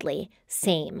bleeding badly.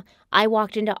 Same. I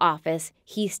walked into office.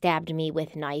 He stabbed me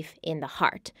with knife in the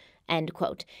heart." End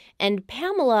quote. And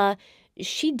Pamela,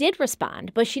 she did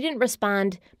respond, but she didn't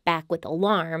respond back with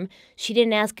alarm. She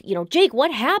didn't ask, Jake,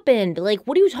 what happened? Like,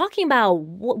 what are you talking about?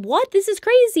 What? This is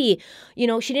crazy.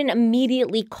 She didn't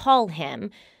immediately call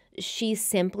him. She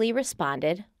simply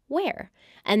responded, "Where?"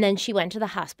 And then she went to the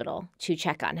hospital to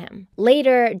check on him.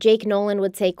 Later, Jake Nolan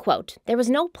would say, quote, "There was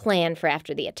no plan for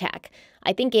after the attack.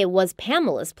 I think it was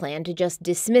Pamela's plan to just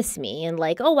dismiss me and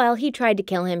oh, well, he tried to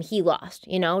kill him, he lost,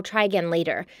 try again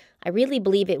later. I really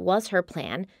believe it was her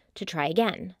plan to try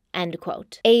again." End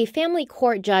quote. A family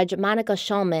court judge, Monica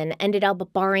Shulman, ended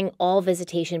up barring all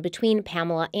visitation between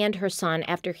Pamela and her son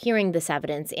after hearing this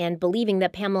evidence and believing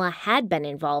that Pamela had been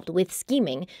involved with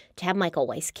scheming to have Michael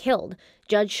Weiss killed.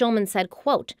 Judge Shulman said,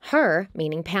 quote, "Her,"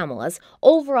 meaning Pamela's,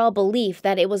 "overall belief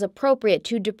that it was appropriate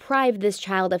to deprive this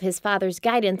child of his father's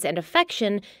guidance and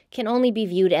affection can only be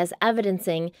viewed as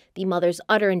evidencing the mother's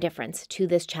utter indifference to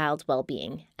this child's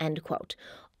well-being." End quote.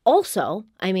 Also,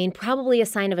 probably a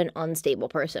sign of an unstable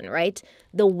person, right?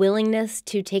 The willingness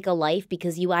to take a life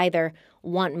because you either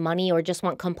want money or just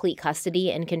want complete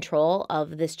custody and control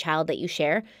of this child that you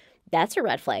share. That's a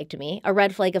red flag to me. A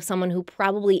red flag of someone who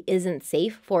probably isn't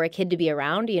safe for a kid to be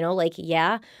around,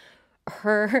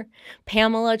 her,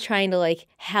 Pamela trying to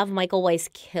have Michael Weiss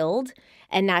killed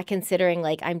and not considering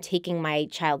I'm taking my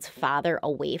child's father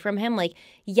away from him.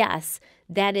 Yes,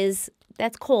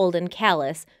 that's cold and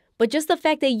callous. But just the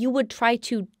fact that you would try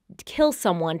to kill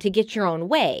someone to get your own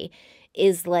way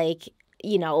is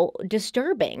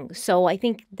disturbing. So I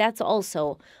think that's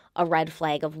also a red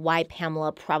flag of why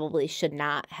Pamela probably should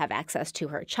not have access to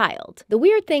her child. The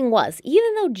weird thing was,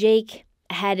 even though Jake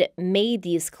had made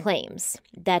these claims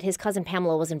that his cousin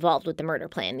Pamela was involved with the murder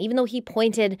plan, even though he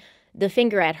pointed the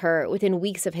finger at her within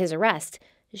weeks of his arrest,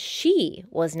 she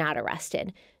was not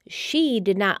arrested. She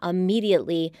did not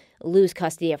immediately lose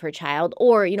custody of her child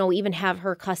or, even have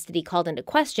her custody called into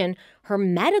question. Her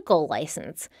medical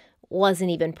license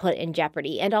wasn't even put in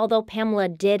jeopardy. And although Pamela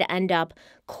did end up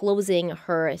closing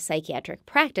her psychiatric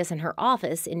practice in her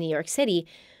office in New York City,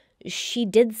 she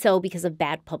did so because of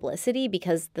bad publicity,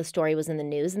 because the story was in the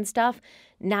news and stuff,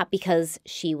 not because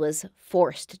she was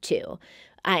forced to.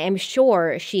 I am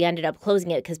sure she ended up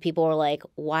closing it because people were like,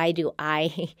 why do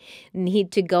I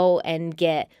need to go and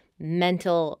get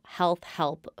mental health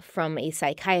help from a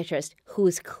psychiatrist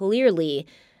who's clearly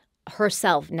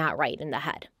herself not right in the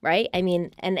head, right?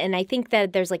 And I think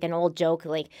that there's an old joke,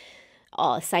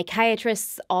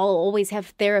 psychiatrists always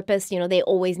have therapists, they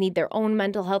always need their own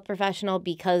mental health professional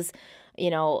because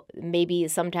maybe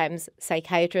sometimes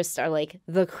psychiatrists are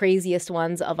the craziest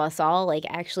ones of us all.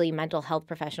 Actually, mental health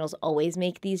professionals always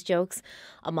make these jokes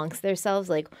amongst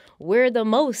themselves. We're the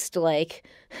most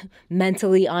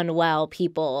mentally unwell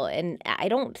people. And I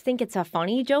don't think it's a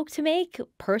funny joke to make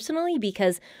personally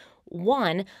because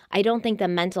one, I don't think that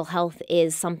mental health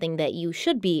is something that you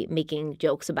should be making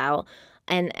jokes about.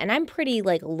 And I'm pretty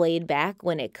laid back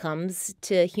when it comes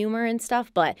to humor and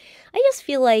stuff. But I just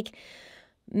feel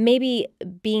maybe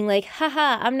being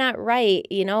haha, I'm not right.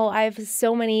 I have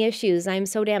so many issues. I'm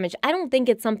so damaged. I don't think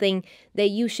it's something that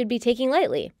you should be taking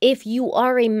lightly. If you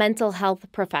are a mental health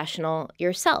professional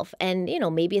yourself, and,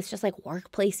 maybe it's just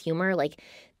workplace humor,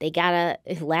 they gotta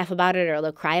laugh about it or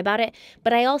they'll cry about it.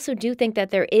 But I also do think that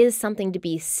there is something to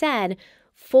be said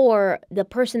for the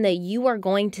person that you are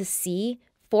going to see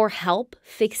for help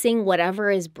fixing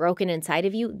whatever is broken inside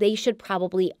of you. They should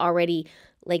probably already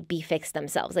be fixed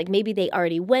themselves. Maybe they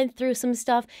already went through some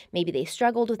stuff. Maybe they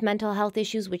struggled with mental health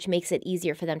issues, which makes it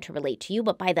easier for them to relate to you.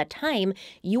 But by the time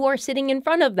you are sitting in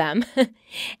front of them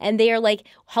and they are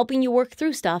helping you work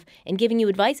through stuff and giving you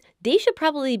advice, they should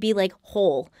probably be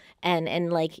whole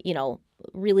and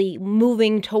really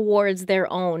moving towards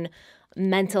their own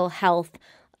mental health,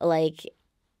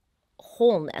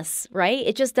 wholeness, right?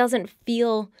 It just doesn't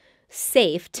feel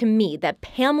safe to me that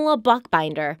Pamela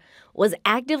Buchbinder was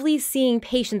actively seeing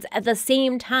patients at the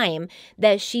same time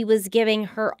that she was giving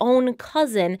her own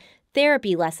cousin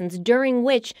therapy lessons, during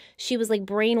which she was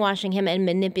brainwashing him and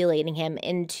manipulating him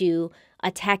into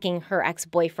attacking her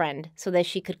ex-boyfriend so that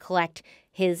she could collect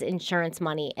his insurance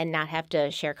money and not have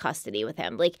to share custody with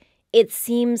him. Like, it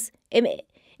seems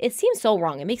so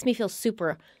wrong. It makes me feel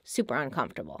super, super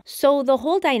uncomfortable. So the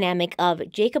whole dynamic of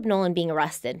Jacob Nolan being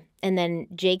arrested and then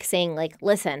Jake saying, like,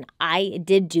 listen, I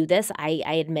did do this. I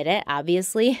admit it,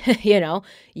 obviously.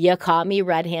 You caught me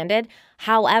red-handed.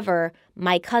 However,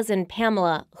 my cousin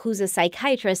Pamela, who's a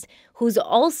psychiatrist, who's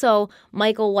also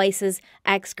Michael Weiss's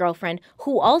ex-girlfriend,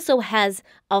 who also has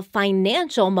a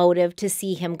financial motive to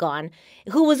see him gone,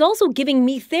 who was also giving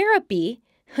me therapy,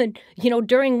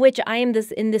 during which I am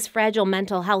in this fragile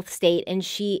mental health state, and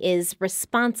she is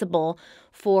responsible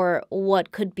for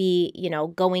what could be,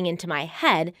 going into my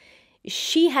head.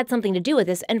 She had something to do with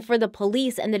this. And for the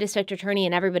police and the district attorney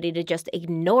and everybody to just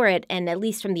ignore it, and at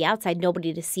least from the outside,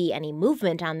 nobody to see any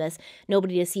movement on this,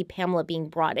 nobody to see Pamela being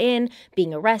brought in,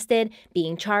 being arrested,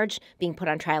 being charged, being put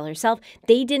on trial herself.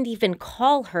 They didn't even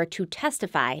call her to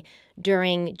testify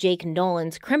during Jake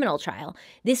Nolan's criminal trial.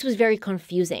 This was very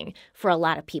confusing for a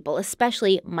lot of people,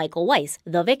 especially Michael Weiss,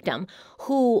 the victim,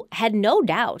 who had no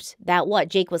doubt that what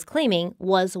Jake was claiming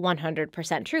was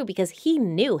 100% true because he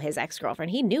knew his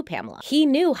ex-girlfriend. He knew Pamela. He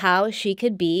knew how she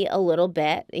could be a little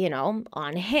bit,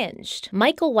 unhinged.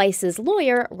 Michael Weiss's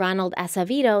lawyer, Ronald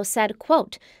Acevedo, said,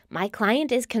 quote, "My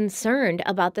client is concerned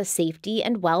about the safety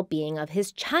and well-being of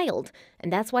his child,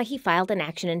 and that's why he filed an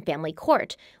action in family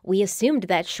court. We assumed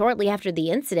that shortly after the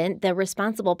incident, the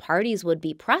responsible parties would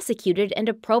be prosecuted and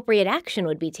appropriate action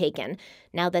would be taken.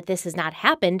 Now that this has not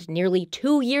happened nearly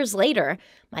 2 years later,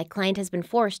 my client has been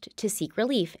forced to seek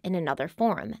relief in another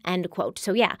forum." End quote.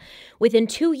 So yeah, within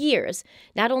 2 years,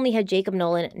 not only had Jacob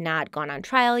Nolan not gone on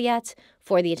trial yet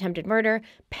for the attempted murder,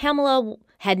 Pamela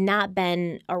had not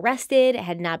been arrested,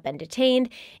 had not been detained,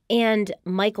 and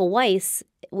Michael Weiss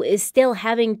is still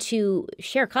having to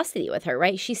share custody with her,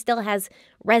 right? She still has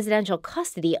residential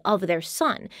custody of their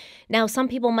son. Now, some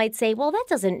people might say, well, that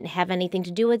doesn't have anything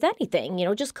to do with anything.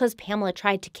 Just because Pamela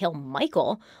tried to kill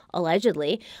Michael,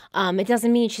 allegedly, it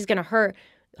doesn't mean she's going to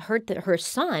hurt her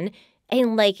son.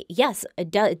 And yes,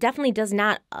 it definitely does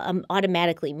not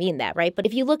automatically mean that, right? But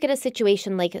if you look at a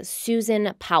situation like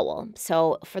Susan Powell,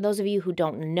 so for those of you who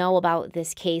don't know about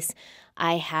this case,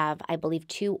 I have, I believe,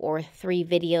 2 or 3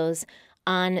 videos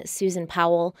on Susan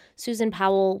Powell. Susan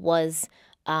Powell was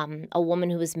a woman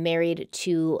who was married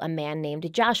to a man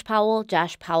named Josh Powell.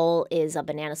 Josh Powell is a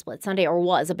Banana Split Sunday, or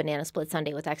was a Banana Split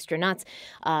Sunday with extra nuts.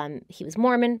 He was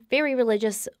Mormon, very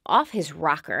religious, off his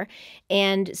rocker,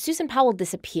 and Susan Powell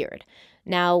disappeared.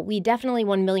 Now, we definitely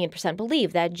 1,000,000%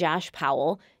 believe that Josh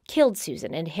Powell killed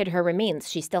Susan and hid her remains.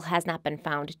 She still has not been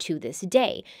found to this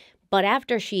day. But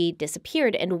after she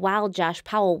disappeared, and while Josh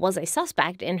Powell was a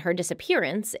suspect in her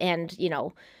disappearance and,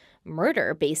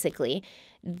 murder, basically,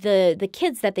 the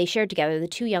kids that they shared together, the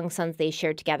 2 young sons they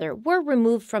shared together, were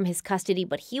removed from his custody,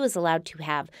 but he was allowed to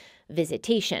have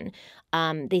visitation.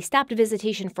 They stopped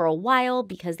visitation for a while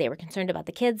because they were concerned about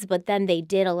the kids, but then they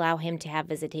did allow him to have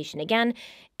visitation again.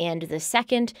 And the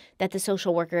second that the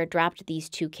social worker dropped these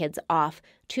 2 kids off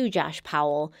to Josh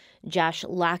Powell, Josh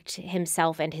locked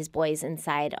himself and his boys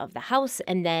inside of the house,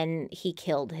 and then he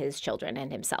killed his children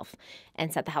and himself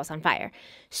and set the house on fire.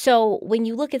 So when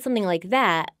you look at something like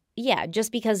that, yeah,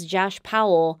 just because Josh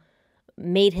Powell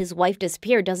made his wife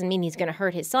disappear doesn't mean he's going to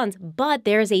hurt his sons, but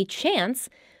there's a chance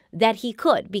that he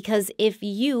could, because if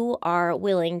you are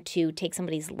willing to take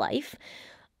somebody's life,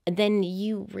 then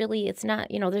you really, it's not,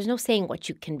 there's no saying what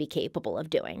you can be capable of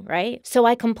doing, right? So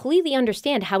I completely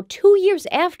understand how 2 years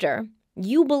after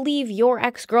you believe your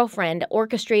ex-girlfriend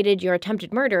orchestrated your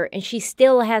attempted murder and she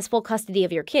still has full custody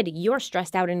of your kid, you're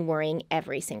stressed out and worrying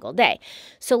every single day.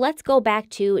 So let's go back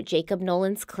to Jacob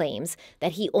Nolan's claims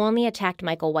that he only attacked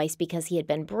Michael Weiss because he had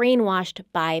been brainwashed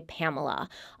by Pamela,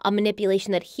 a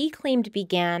manipulation that he claimed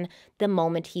began the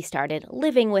moment he started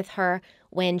living with her,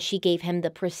 when she gave him the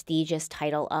prestigious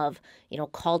title of,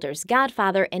 Calder's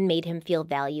godfather, and made him feel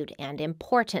valued and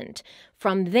important.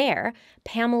 From there,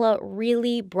 Pamela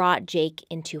really brought Jake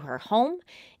into her home,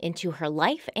 into her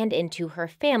life, and into her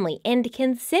family. And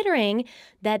considering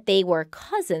that they were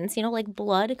cousins, like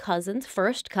blood cousins,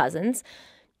 first cousins,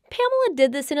 Pamela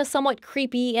did this in a somewhat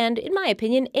creepy and, in my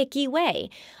opinion, icky way,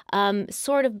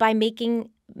 sort of by making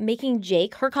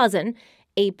Jake, her cousin,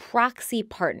 a proxy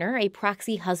partner, a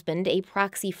proxy husband, a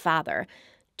proxy father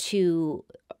to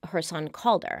her son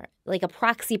Calder, like a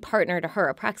proxy partner to her,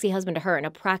 a proxy husband to her, and a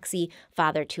proxy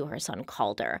father to her son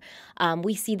Calder.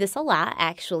 We see this a lot,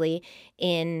 actually,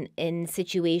 in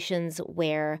situations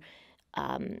where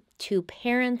 2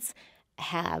 parents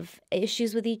have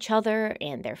issues with each other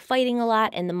and they're fighting a lot,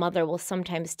 and the mother will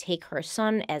sometimes take her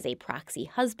son as a proxy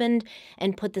husband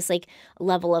and put this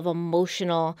level of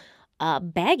emotional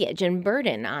baggage and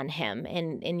burden on him.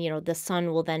 And the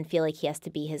son will then feel like he has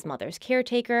to be his mother's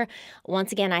caretaker.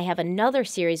 Once again, I have another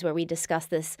series where we discuss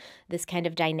this kind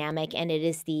of dynamic, and it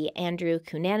is the Andrew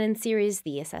Cunanan series,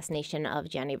 The Assassination of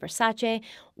Gianni Versace.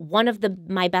 One of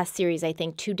my best series, I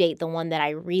think, to date, the one that I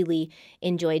really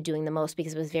enjoyed doing the most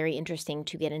because it was very interesting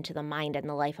to get into the mind and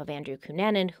the life of Andrew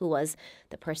Cunanan, who was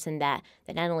the person that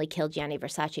not only killed Gianni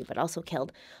Versace, but also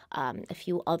killed a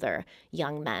few other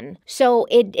young men. So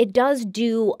it does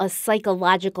do a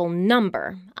psychological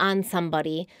number on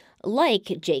somebody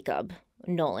like Jacob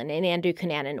Nolan and Andrew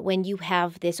Cunanan when you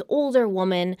have this older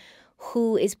woman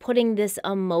who is putting this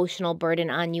emotional burden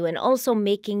on you and also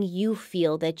making you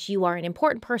feel that you are an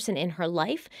important person in her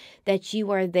life, that you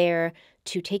are there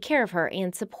to take care of her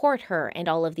and support her and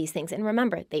all of these things. And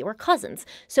remember, they were cousins.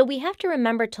 So we have to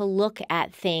remember to look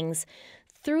at things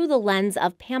through the lens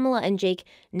of Pamela and Jake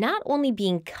not only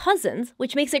being cousins,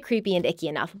 which makes it creepy and icky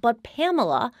enough, but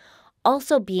Pamela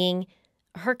also being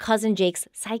her cousin Jake's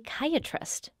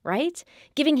psychiatrist, right?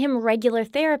 Giving him regular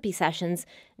therapy sessions,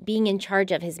 being in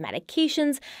charge of his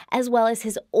medications, as well as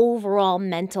his overall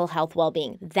mental health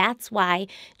well-being. That's why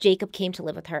Jacob came to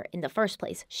live with her in the first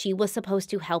place. She was supposed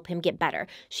to help him get better.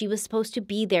 She was supposed to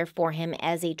be there for him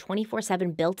as a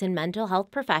 24/7 built-in mental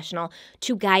health professional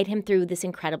to guide him through this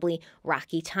incredibly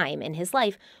rocky time in his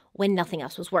life when nothing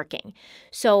else was working.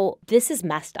 So this is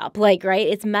messed up, right?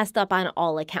 It's messed up on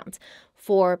all accounts.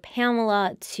 For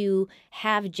Pamela to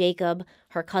have Jacob,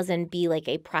 her cousin, be like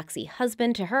a proxy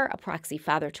husband to her, a proxy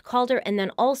father to Calder, and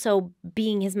then also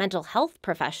being his mental health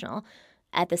professional,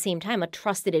 at the same time a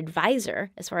trusted advisor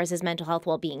as far as his mental health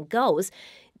well-being goes,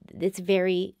 it's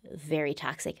very, very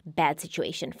toxic, bad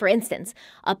situation. For instance,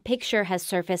 a picture has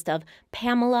surfaced of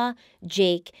Pamela,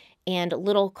 Jake, and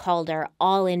little Calder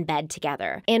all in bed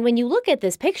together. And when you look at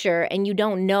this picture and you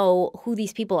don't know who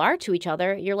these people are to each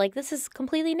other, you're like, this is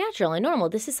completely natural and normal.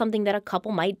 This is something that a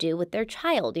couple might do with their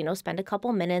child, spend a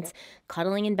couple minutes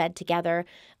cuddling in bed together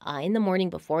in the morning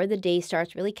before the day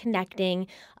starts, really connecting,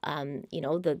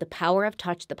 the power of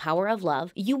touch, the power of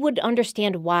love. You would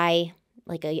understand why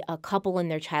like a couple and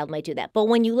their child might do that. But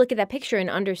when you look at that picture and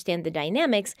understand the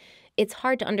dynamics, it's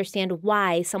hard to understand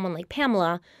why someone like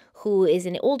Pamela, who is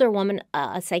an older woman,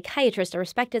 a psychiatrist, a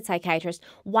respected psychiatrist,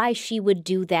 why she would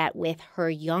do that with her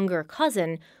younger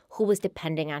cousin who was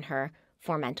depending on her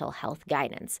for mental health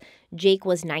guidance. Jake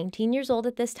was 19 years old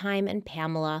at this time, and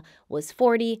Pamela was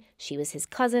 40. She was his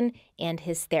cousin and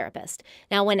his therapist.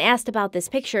 Now, when asked about this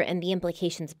picture and the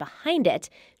implications behind it,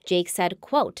 Jake said,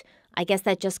 quote, "I guess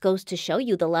that just goes to show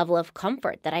you the level of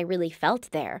comfort that I really felt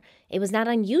there. It was not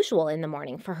unusual in the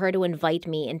morning for her to invite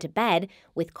me into bed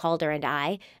with Calder and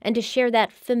I, and to share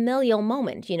that familial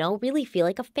moment, really feel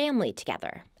like a family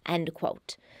together." End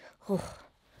quote.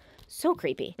 So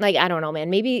creepy. I don't know, man.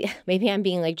 Maybe I'm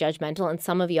being judgmental, and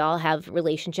some of y'all have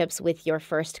relationships with your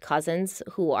first cousins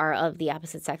who are of the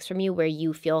opposite sex from you where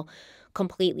you feel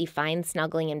completely fine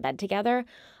snuggling in bed together.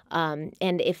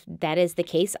 And if that is the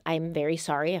case, I'm very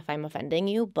sorry if I'm offending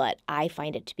you, but I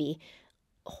find it to be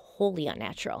wholly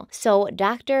unnatural. So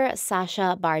Dr.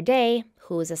 Sasha Bardet,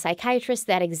 who is a psychiatrist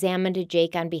that examined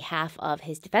Jake on behalf of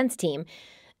his defense team,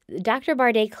 Dr.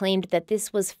 Bardet claimed that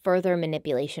this was further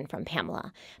manipulation from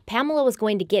Pamela. Pamela was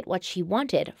going to get what she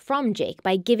wanted from Jake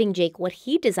by giving Jake what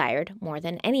he desired more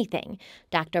than anything.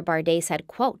 Dr. Bardet said,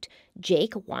 quote,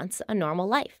 "Jake wants a normal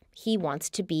life. He wants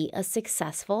to be a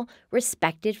successful,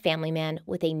 respected family man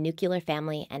with a nuclear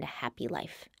family and a happy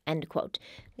life." End quote.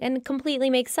 And it completely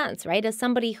makes sense, right? As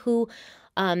somebody who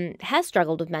has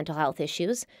struggled with mental health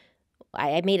issues,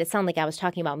 I made it sound like I was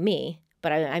talking about me.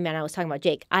 But I was talking about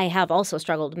Jake. I have also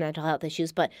struggled with mental health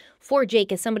issues. But for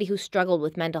Jake, as somebody who struggled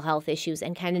with mental health issues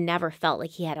and kind of never felt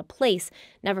like he had a place,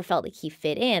 never felt like he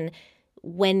fit in,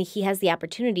 when he has the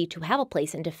opportunity to have a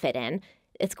place and to fit in,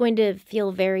 it's going to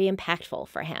feel very impactful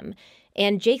for him.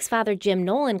 And Jake's father, Jim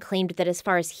Nolan, claimed that as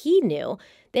far as he knew,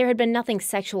 there had been nothing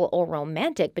sexual or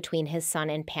romantic between his son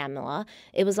and Pamela.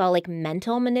 It was all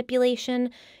mental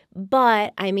manipulation.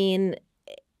 But,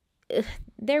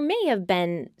 there may have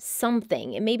been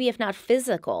something, maybe if not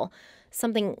physical,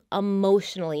 something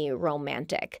emotionally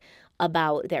romantic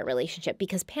about their relationship,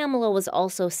 because Pamela was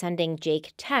also sending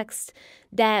Jake texts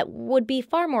that would be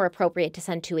far more appropriate to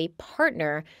send to a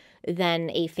partner than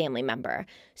a family member.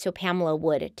 So Pamela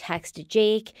would text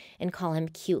Jake and call him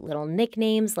cute little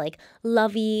nicknames like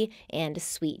Lovey and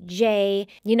Sweet J.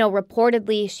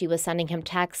 Reportedly, she was sending him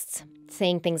texts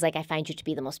saying things like, "I find you to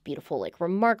be the most beautiful,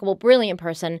 remarkable, brilliant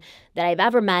person that I've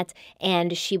ever met."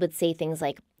 And she would say things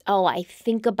like, "Oh, I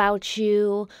think about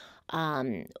you.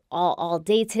 all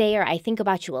day today, or I think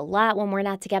about you a lot when we're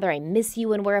not together. I miss you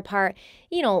when we're apart.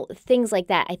 Things like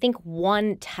that. I think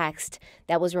one text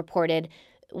that was reported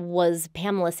was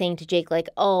Pamela saying to Jake, like,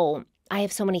 oh, I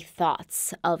have so many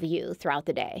thoughts of you throughout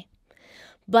the day.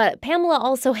 But Pamela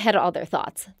also had other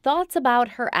thoughts about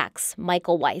her ex,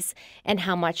 Michael Weiss, and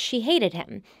how much she hated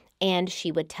him. And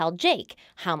she would tell Jake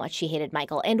how much she hated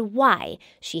Michael and why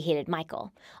she hated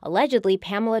Michael. Allegedly,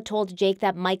 Pamela told Jake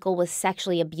that Michael was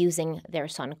sexually abusing their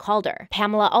son Calder.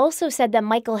 Pamela also said that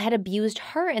Michael had abused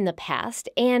her in the past,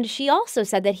 and she also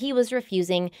said that he was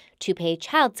refusing to pay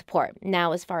child support.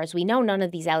 Now, as far as we know, none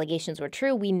of these allegations were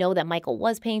true. We know that Michael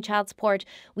was paying child support.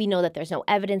 We know that there's no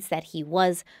evidence that he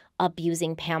was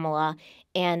abusing Pamela.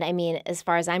 And I mean, as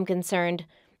far as I'm concerned,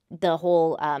 the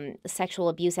whole sexual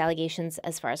abuse allegations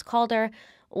as far as Calder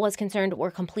was concerned were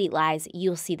complete lies.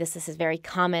 You'll see this is very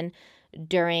common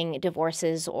during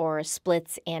divorces or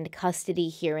splits and custody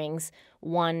hearings.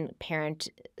 One parent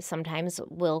sometimes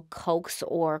will coax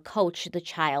or coach the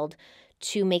child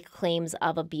to make claims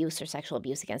of abuse or sexual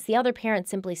abuse against the other parent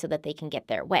simply so that they can get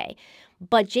their way.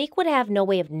 But Jake would have no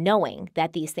way of knowing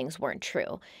that these things weren't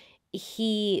true.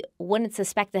 He wouldn't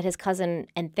suspect that his cousin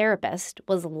and therapist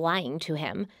was lying to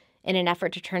him in an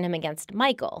effort to turn him against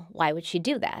Michael. Why would she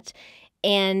do that?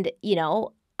 And,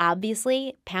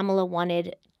 obviously, Pamela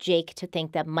wanted Jake to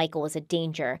think that Michael was a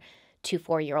danger to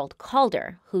 4-year-old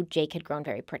Calder, who Jake had grown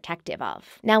very protective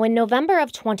of. Now, in November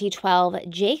of 2012,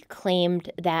 Jake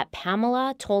claimed that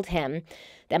Pamela told him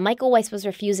that Michael Weiss was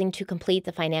refusing to complete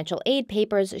the financial aid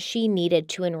papers she needed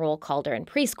to enroll Calder in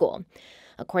preschool.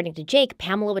 According to Jake,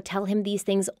 Pamela would tell him these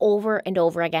things over and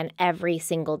over again every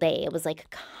single day. It was like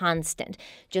constant,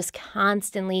 just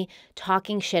constantly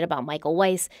talking shit about Michael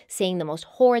Weiss, saying the most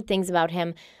horrid things about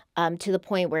him, to the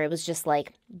point where it was just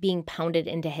like being pounded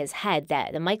into his head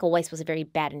that Michael Weiss was a very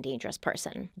bad and dangerous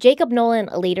person. Jacob Nolan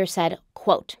later said,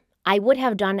 quote, "I would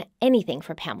have done anything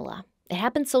for Pamela. It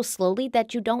happened so slowly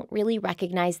that you don't really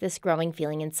recognize this growing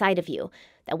feeling inside of you,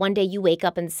 that one day you wake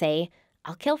up and say,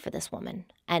 I'll kill for this woman,"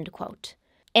 end quote.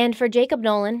 And for Jacob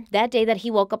Nolan, that day that he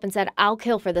woke up and said, I'll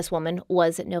kill for this woman,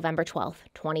 was November 12th,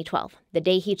 2012, the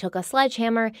day he took a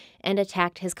sledgehammer and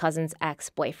attacked his cousin's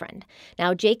ex-boyfriend.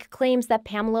 Now, Jake claims that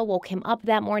Pamela woke him up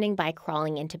that morning by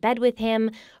crawling into bed with him,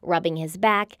 rubbing his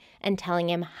back, and telling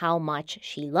him how much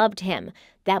she loved him.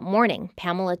 That morning,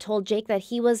 Pamela told Jake that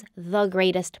he was the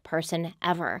greatest person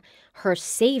ever, her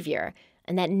savior,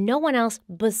 and that no one else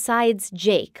besides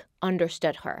Jake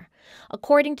understood her.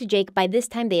 According to Jake, by this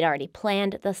time they'd already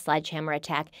planned the sledgehammer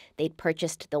attack. They'd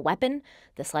purchased the weapon,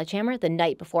 the sledgehammer, the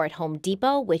night before at Home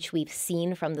Depot, which we've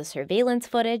seen from the surveillance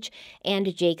footage.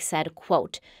 And Jake said,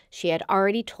 quote, "She had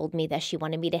already told me that she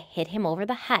wanted me to hit him over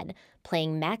the head,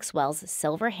 playing Maxwell's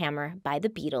Silver Hammer by the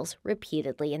Beatles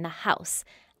repeatedly in the house."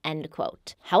 End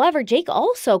quote. However, Jake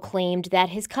also claimed that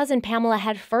his cousin Pamela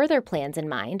had further plans in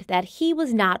mind that he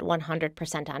was not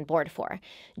 100% on board for.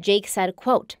 Jake said,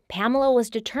 quote, "Pamela was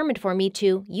determined for me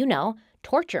to,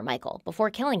 torture Michael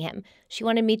before killing him. She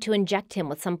wanted me to inject him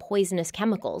with some poisonous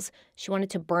chemicals. She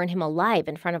wanted to burn him alive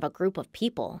in front of a group of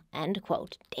people." End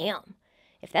quote. Damn.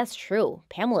 If that's true,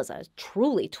 Pamela's a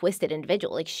truly twisted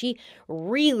individual. Like, she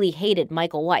really hated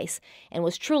Michael Weiss and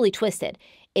was truly twisted.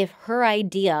 If her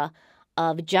idea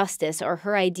of justice or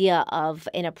her idea of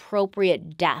an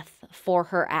appropriate death for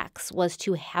her ex was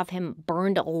to have him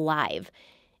burned alive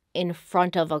in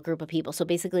front of a group of people. So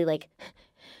basically like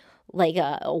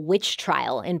a witch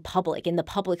trial in public, in the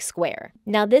public square.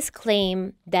 Now, this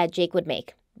claim that Jake would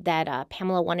make, that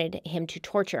Pamela wanted him to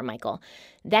torture Michael,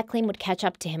 that claim would catch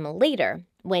up to him later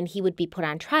when he would be put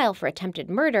on trial for attempted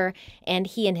murder, and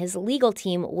he and his legal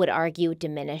team would argue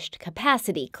diminished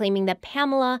capacity, claiming that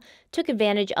Pamela took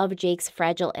advantage of Jake's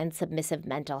fragile and submissive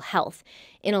mental health.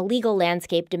 In a legal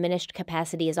landscape, diminished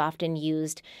capacity is often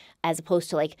used as opposed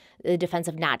to like the defense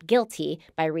of not guilty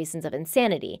by reasons of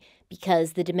insanity,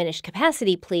 because the diminished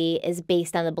capacity plea is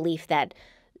based on the belief that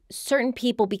certain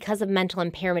people, because of mental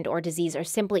impairment or disease, are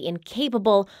simply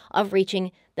incapable of reaching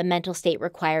the mental state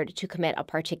required to commit a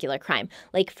particular crime.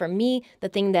 Like for me,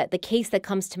 the case that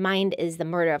comes to mind is the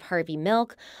murder of Harvey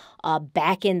Milk.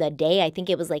 Back in the day, I think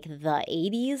it was like the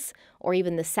 80s or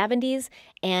even the 70s,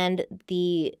 and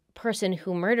the person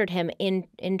who murdered him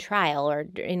in trial or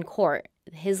in court,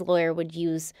 his lawyer would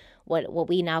use what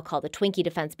we now call the Twinkie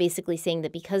defense, basically saying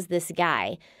that because this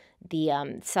guy,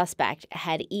 the suspect,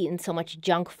 had eaten so much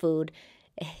junk food,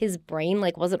 his brain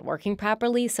wasn't working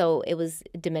properly, so it was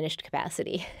diminished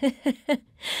capacity.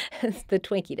 It's the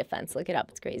Twinkie defense. Look it up.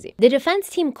 It's crazy. The defense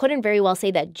team couldn't very well say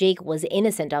that Jake was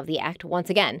innocent of the act. Once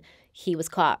again, he was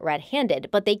caught red-handed,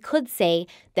 but they could say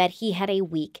that he had a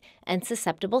weak and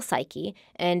susceptible psyche,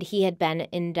 and he had been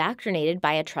indoctrinated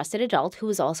by a trusted adult who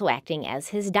was also acting as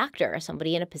his doctor,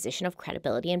 somebody in a position of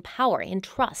credibility and power and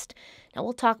trust. Now,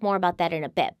 we'll talk more about that in a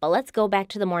bit, but let's go back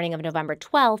to the morning of November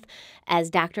 12th. As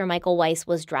Dr. Michael Weiss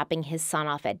was dropping his son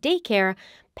off at daycare,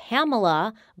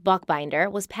 Pamela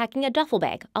Buchbinder was packing a duffel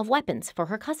bag of weapons for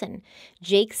her cousin.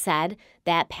 Jake said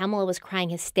that Pamela was crying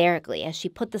hysterically as she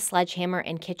put the sledgehammer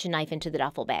and kitchen knife into the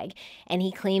duffel bag, and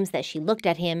he claims that she looked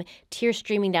at him, tears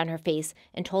streaming down her face,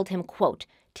 and told him, quote,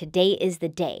 "Today is the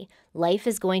day. Life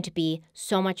is going to be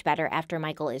so much better after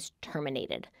Michael is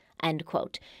terminated." End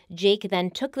quote. Jake then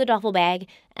took the duffel bag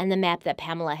and the map that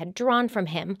Pamela had drawn from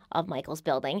him of Michael's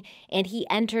building, and he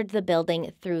entered the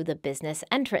building through the business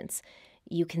entrance.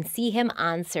 You can see him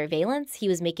on surveillance. He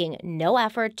was making no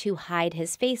effort to hide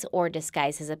his face or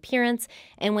disguise his appearance.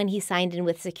 And when he signed in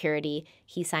with security,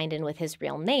 he signed in with his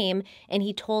real name. And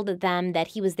he told them that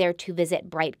he was there to visit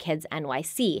Bright Kids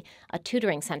NYC, a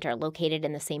tutoring center located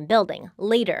in the same building.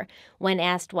 Later, when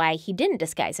asked why he didn't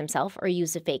disguise himself or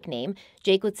use a fake name,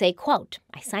 Jake would say, quote,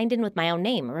 "I signed in with my own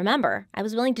name. Remember, I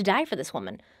was willing to die for this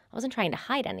woman. I wasn't trying to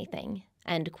hide anything."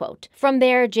 End quote. From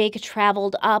there, Jake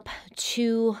traveled up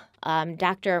to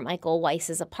Dr. Michael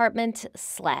Weiss's apartment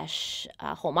 /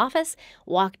 home office,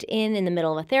 walked in the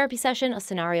middle of a therapy session, a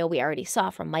scenario we already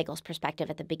saw from Michael's perspective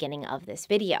at the beginning of this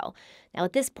video. Now,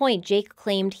 at this point, Jake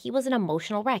claimed he was an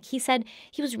emotional wreck. He said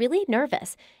he was really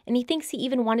nervous, and he thinks he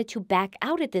even wanted to back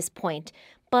out at this point.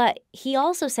 But he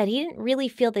also said he didn't really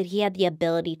feel that he had the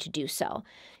ability to do so.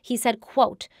 He said,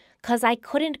 quote, "'Cause I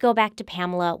couldn't go back to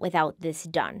Pamela without this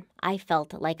done. I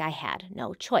felt like I had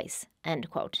no choice." End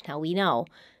quote. Now, we know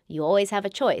you always have a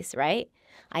choice, right?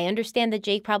 I understand that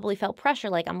Jake probably felt pressure,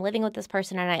 like I'm living with this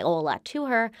person and I owe a lot to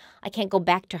her. I can't go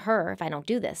back to her if I don't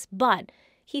do this. But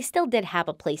he still did have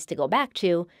a place to go back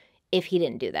to if he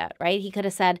didn't do that, right? He could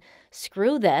have said,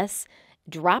 screw this,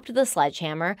 dropped the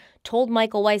sledgehammer, told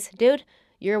Michael Weiss, dude,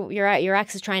 your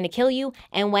ex is trying to kill you,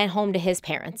 and went home to his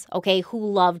parents, okay, who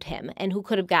loved him and who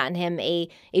could have gotten him a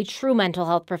true mental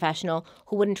health professional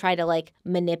who wouldn't try to, like,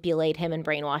 manipulate him and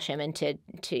brainwash him into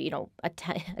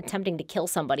attempting to kill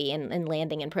somebody and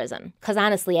landing in prison. Because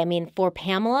honestly, I mean, for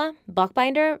Pamela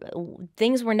Buchbinder,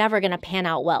 things were never going to pan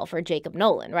out well for Jacob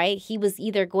Nolan, right? He was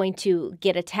either going to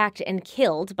get attacked and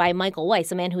killed by Michael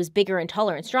Weiss, a man who was bigger and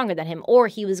taller and stronger than him, or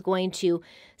he was going to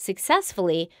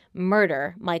successfully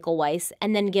murder Michael Weiss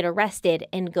and then get arrested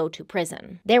and go to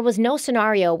prison. There was no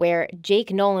scenario where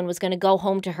Jake Nolan was going to go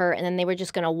home to her and then they were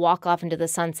just going to walk off into the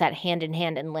sunset hand in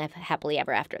hand and live happily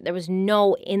ever after. There was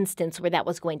no instance where that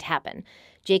was going to happen.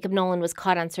 Jacob Nolan was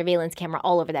caught on surveillance camera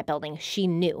all over that building. She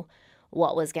knew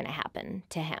what was going to happen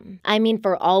to him. I mean,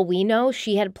 for all we know,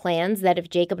 she had plans that if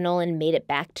Jacob Nolan made it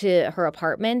back to her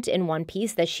apartment in one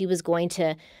piece, that she was going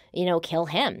to, kill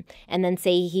him and then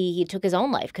say he took his own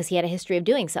life because he had a history of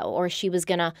doing so. Or she was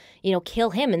going to, kill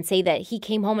him and say that he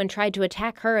came home and tried to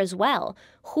attack her as well.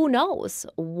 Who knows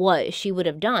what she would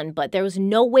have done, but there was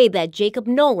no way that Jacob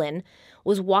Nolan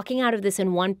was walking out of this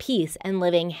in one piece and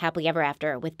living happily ever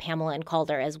after with Pamela and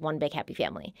Calder as one big happy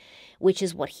family, which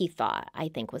is what he thought, I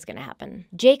think, was going to happen.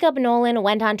 Jacob Nolan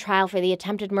went on trial for the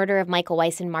attempted murder of Michael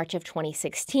Weiss in March of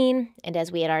 2016, and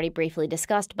as we had already briefly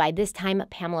discussed, by this time,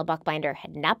 Pamela Buchbinder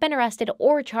had not been arrested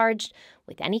or charged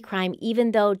with any crime,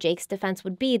 even though Jake's defense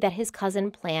would be that his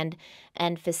cousin planned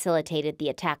and facilitated the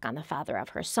attack on the father of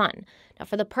her son. Now,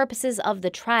 for the purposes of the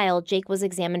trial, Jake was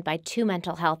examined by two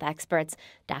mental health experts,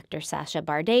 Dr. Sasha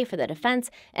Bardet for the defense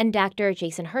and Dr.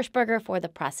 Jason Hirschberger for the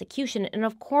prosecution. And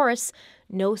of course,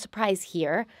 no surprise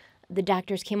here, the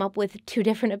doctors came up with two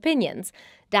different opinions.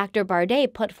 Dr.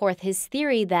 Bardet put forth his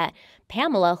theory that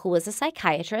Pamela, who was a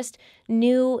psychiatrist,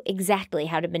 knew exactly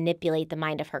how to manipulate the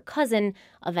mind of her cousin,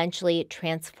 eventually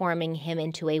transforming him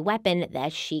into a weapon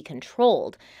that she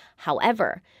controlled.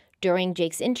 However, during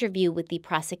Jake's interview with the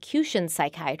prosecution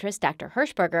psychiatrist, Dr.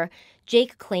 Hirschberger,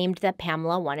 Jake claimed that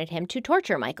Pamela wanted him to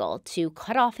torture Michael, to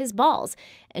cut off his balls,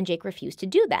 and Jake refused to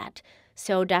do that.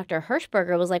 So Dr.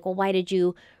 Hirschberger was like, well, why did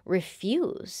you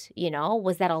refuse?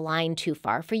 Was that a line too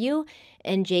far for you?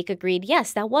 And Jake agreed,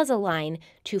 yes, that was a line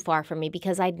too far for me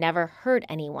because I'd never hurt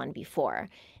anyone before.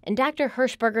 And Dr.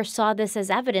 Hirschberger saw this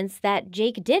as evidence that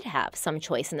Jake did have some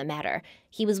choice in the matter.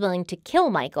 He was willing to kill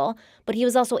Michael, but he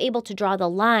was also able to draw the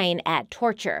line at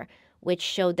torture, which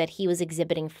showed that he was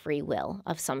exhibiting free will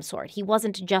of some sort. He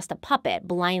wasn't just a puppet,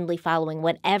 blindly following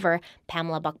whatever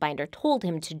Pamela Buchbinder told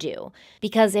him to do.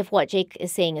 Because if what Jake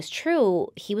is saying is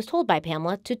true, he was told by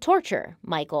Pamela to torture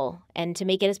Michael and to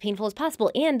make it as painful as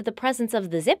possible. And the presence of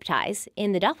the zip ties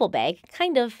in the duffel bag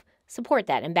kind of support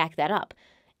that and back that up.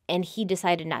 and he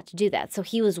decided not to do that. So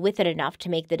he was with it enough to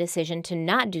make the decision to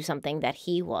not do something that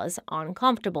he was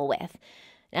uncomfortable with.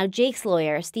 Now, Jake's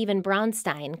lawyer, Stephen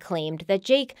Brownstein, claimed that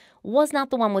Jake was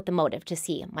not the one with the motive to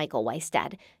see Michael Weiss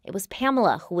dead. It was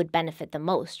Pamela who would benefit the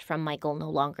most from Michael no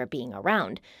longer being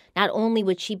around. Not only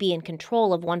would she be in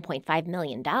control of $1.5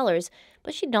 million,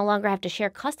 but she'd no longer have to share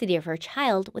custody of her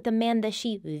child with a man that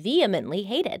she vehemently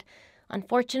hated.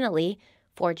 Unfortunately,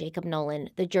 for Jacob Nolan,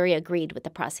 the jury agreed with the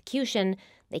prosecution.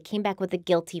 They came back with a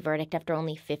guilty verdict after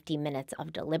only 50 minutes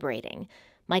of deliberating.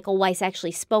 Michael Weiss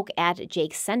actually spoke at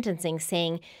Jake's sentencing,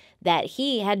 saying that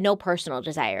he had no personal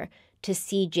desire to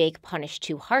see Jake punished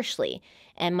too harshly.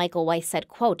 And Michael Weiss said,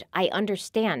 quote, "I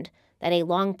understand that a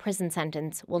long prison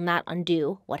sentence will not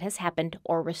undo what has happened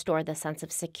or restore the sense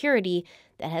of security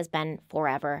that has been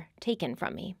forever taken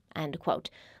from me," end quote.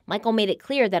 Michael made it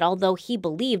clear that although he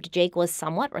believed Jake was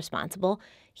somewhat responsible,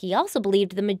 he also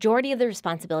believed the majority of the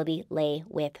responsibility lay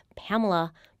with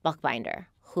Pamela Buchbinder,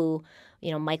 who,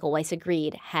 Michael Weiss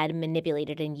agreed had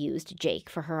manipulated and used Jake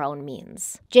for her own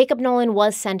means. Jacob Nolan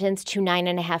was sentenced to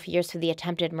 9.5 years for the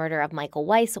attempted murder of Michael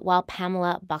Weiss, while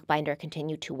Pamela Buchbinder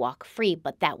continued to walk free.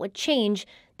 But that would change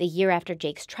the year after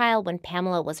Jake's trial, when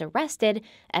Pamela was arrested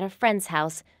at a friend's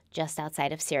house just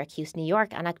outside of Syracuse, New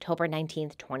York, on October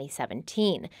 19,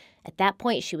 2017. At that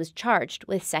point, she was charged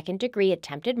with second-degree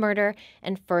attempted murder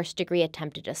and first-degree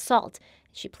attempted assault.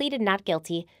 She pleaded not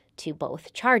guilty to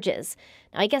both charges.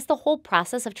 Now, I guess the whole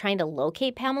process of trying to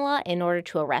locate Pamela in order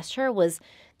to arrest her was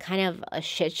kind of a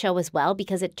shit show as well,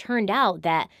 because it turned out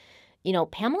that,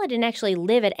 Pamela didn't actually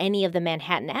live at any of the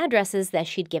Manhattan addresses that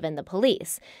she'd given the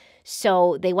police.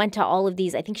 So they went to all of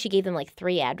these. I think she gave them like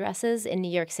 3 addresses in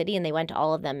New York City, and they went to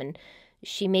all of them, and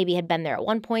she maybe had been there at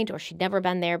one point, or she'd never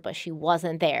been there, but she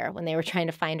wasn't there when they were trying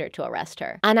to find her to arrest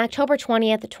her. On October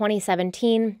 20th,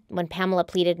 2017, when Pamela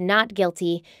pleaded not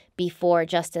guilty before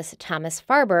Justice Thomas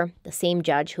Farber, the same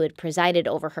judge who had presided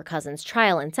over her cousin's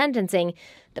trial and sentencing,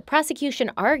 the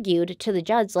prosecution argued to the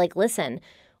judge, like, listen,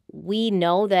 we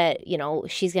know that,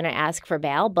 she's going to ask for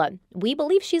bail, but we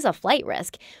believe she's a flight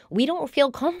risk. We don't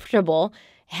feel comfortable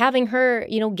having her,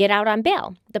 get out on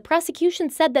bail. The prosecution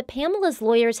said that Pamela's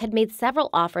lawyers had made several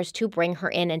offers to bring her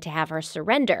in and to have her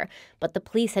surrender, but the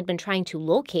police had been trying to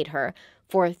locate her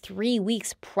for 3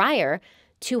 weeks prior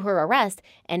to her arrest,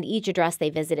 and each address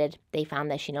they visited, they found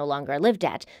that she no longer lived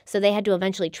at. So they had to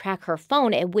eventually track her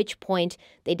phone, at which point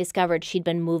they discovered she'd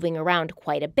been moving around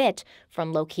quite a bit,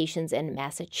 from locations in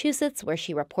Massachusetts, where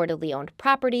she reportedly owned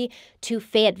property, to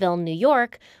Fayetteville, New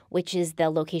York, which is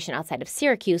the location outside of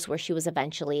Syracuse where she was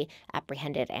eventually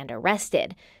apprehended and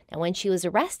arrested. Now, when she was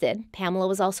arrested, Pamela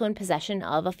was also in possession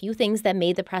of a few things that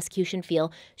made the prosecution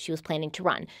feel she was planning to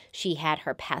run. She had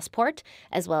her passport,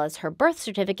 as well as her birth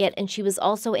certificate, and she was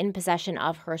also in possession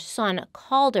of her son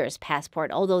Calder's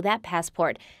passport, although that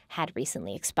passport had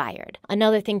recently expired.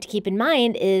 Another thing to keep in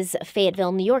mind is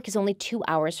Fayetteville, New York is only 2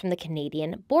 hours from the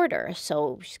Canadian border,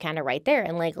 so she's kind of right there.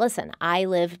 And listen, I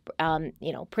live,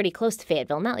 pretty close to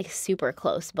Fayetteville, not super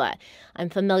close, but I'm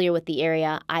familiar with the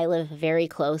area. I live very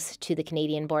close to the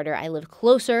Canadian border. I live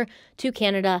closer to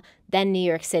Canada than New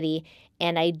York City,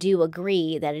 and I do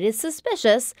agree that it is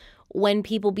suspicious when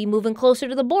people be moving closer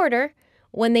to the border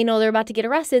when they know they're about to get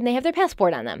arrested and they have their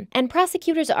passport on them. And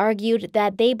prosecutors argued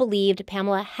that they believed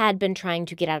Pamela had been trying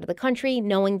to get out of the country,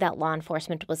 knowing that law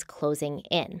enforcement was closing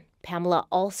in. Pamela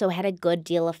also had a good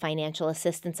deal of financial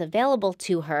assistance available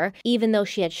to her. Even though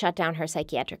she had shut down her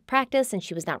psychiatric practice and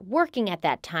she was not working at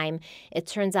that time, it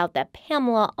turns out that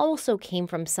Pamela also came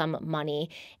from some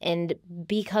money, and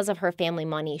because of her family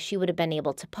money, she would have been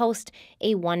able to post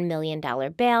a $1 million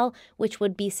bail, which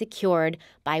would be secured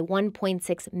by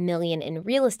 $1.6 million in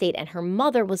real estate, and her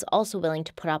mother was also willing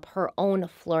to put up her own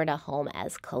Florida home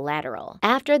as collateral.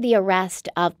 After the arrest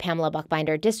of Pamela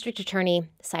Buchbinder, District Attorney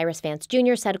Cyrus Vance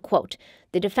Jr. said, quote,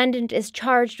 "The defendant is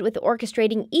charged with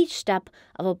orchestrating each step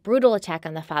of a brutal attack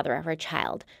on the father of her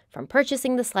child, from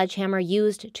purchasing the sledgehammer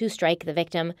used to strike the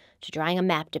victim to drawing a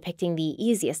map depicting the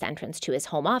easiest entrance to his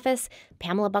home office.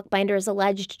 Pamela Buchbinder is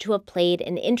alleged to have played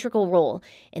an integral role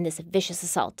in this vicious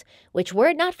assault, which, were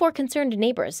it not for concerned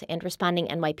neighbors and responding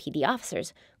NYPD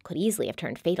officers, could easily have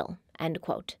turned fatal." End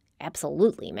quote.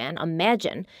 Absolutely, man.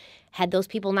 Imagine, had those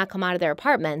people not come out of their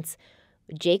apartments,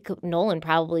 Jake Nolan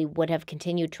probably would have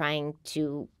continued trying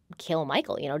to kill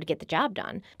Michael, to get the job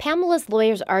done. Pamela's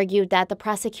lawyers argued that the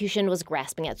prosecution was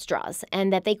grasping at straws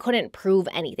and that they couldn't prove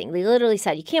anything. They literally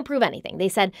said, you can't prove anything. They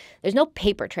said, there's no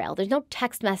paper trail, there's no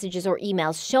text messages or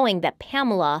emails showing that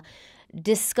Pamela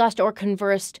discussed or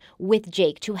conversed with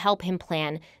Jake to help him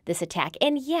plan this attack.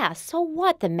 And yeah, so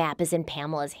what? The map is in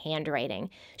Pamela's handwriting.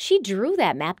 She drew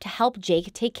that map to help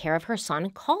Jake take care of her son,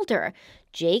 Calder.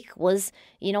 Jake was,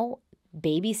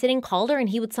 babysitting Calder, and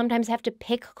he would sometimes have to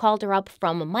pick Calder up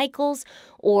from Michael's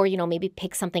or, maybe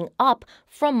pick something up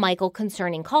from Michael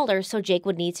concerning Calder. So Jake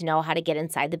would need to know how to get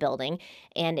inside the building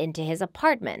and into his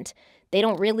apartment. They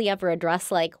don't really ever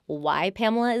address why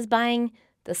Pamela is buying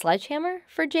the sledgehammer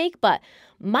for Jake, but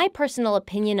my personal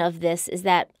opinion of this is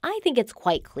that I think it's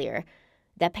quite clear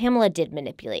that Pamela did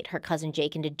manipulate her cousin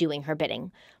Jake into doing her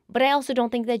bidding. But I also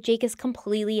don't think that Jake is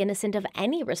completely innocent of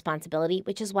any responsibility,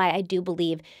 which is why I do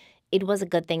believe it was a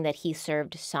good thing that he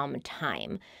served some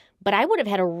time. But I would have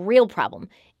had a real problem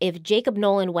if Jacob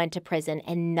Nolan went to prison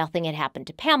and nothing had happened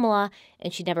to Pamela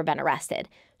and she'd never been arrested.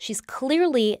 She's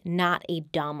clearly not a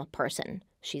dumb person.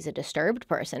 She's a disturbed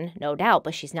person, no doubt,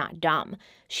 but she's not dumb.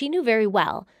 She knew very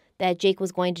well that Jake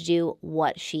was going to do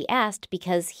what she asked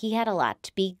because he had a lot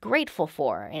to be grateful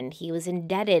for and he was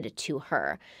indebted to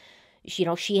her.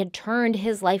 She had turned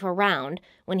his life around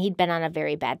when he'd been on a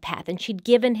very bad path, and she'd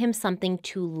given him something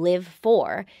to live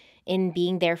for in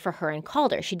being there for her and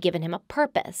Calder. She'd given him a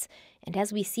purpose. And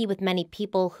as we see with many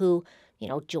people who,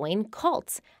 join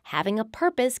cults, having a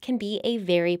purpose can be a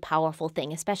very powerful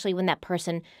thing, especially when that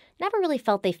person never really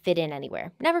felt they fit in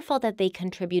anywhere, never felt that they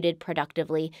contributed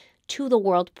productively to the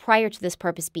world prior to this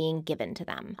purpose being given to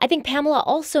them. I think Pamela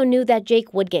also knew that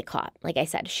Jake would get caught. Like I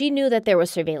said, she knew that there were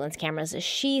surveillance cameras.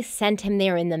 She sent him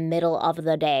there in the middle of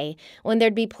the day when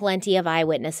there'd be plenty of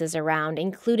eyewitnesses around,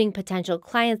 including potential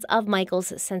clients of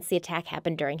Michael's since the attack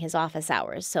happened during his office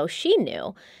hours. So she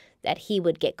knew that he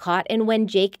would get caught. And when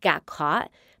Jake got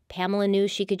caught, Pamela knew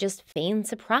she could just feign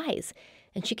surprise.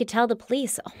 And she could tell the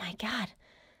police, oh my God,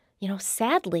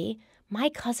 sadly, my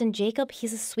cousin Jacob,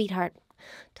 he's a sweetheart.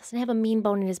 Doesn't have a mean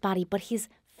bone in his body, but he's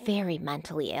very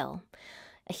mentally ill.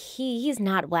 He's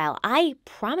not well. I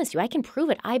promise you, I can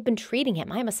prove it. I've been treating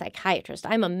him. I'm a psychiatrist.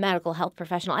 I'm a medical health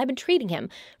professional. I've been treating him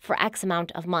for X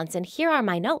amount of months. And here are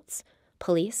my notes,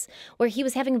 police, where he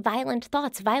was having violent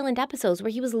thoughts, violent episodes,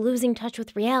 where he was losing touch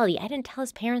with reality. I didn't tell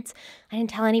his parents. I didn't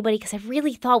tell anybody because I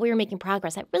really thought we were making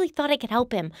progress. I really thought I could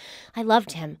help him. I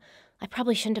loved him. I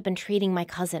probably shouldn't have been treating my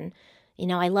cousin.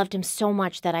 I loved him so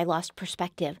much that I lost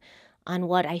perspective on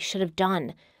what I should have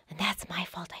done. And that's my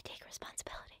fault. I take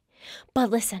responsibility.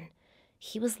 But listen,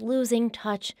 he was losing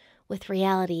touch with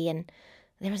reality and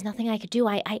there was nothing I could do.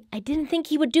 I didn't think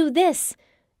he would do this,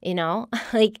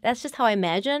 that's just how I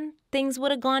imagine things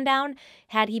would have gone down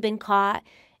had he been caught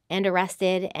and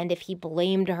arrested. And if he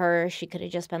blamed her, she could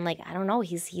have just been like, I don't know,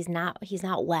 he's not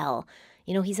well.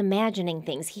 He's imagining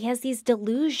things. He has these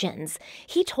delusions.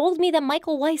 He told me that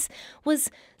Michael Weiss was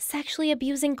sexually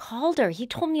abusing Calder. He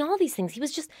told me all these things. He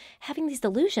was just having these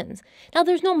delusions. Now,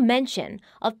 there's no mention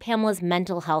of Pamela's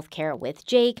mental health care with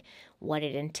Jake, what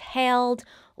it entailed,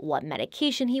 what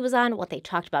medication he was on, what they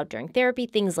talked about during therapy,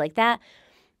 things like that.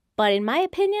 But in my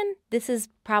opinion, this is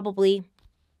probably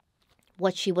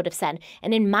what she would have said.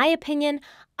 And in my opinion,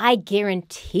 I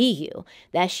guarantee you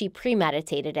that she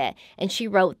premeditated it and she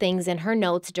wrote things in her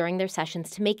notes during their sessions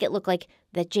to make it look like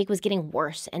that Jake was getting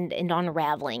worse and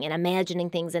unraveling and imagining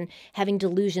things and having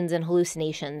delusions and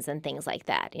hallucinations and things like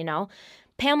that,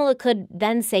 Pamela could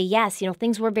then say, yes,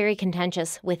 things were very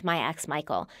contentious with my ex,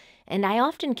 Michael. And I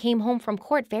often came home from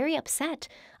court very upset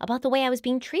about the way I was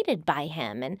being treated by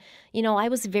him. And, I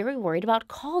was very worried about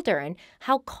Calder and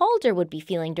how Calder would be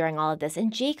feeling during all of this.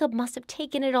 And Jacob must have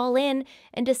taken it all in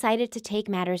and decided to take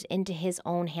matters into his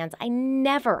own hands. I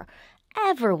never,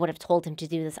 ever would have told him to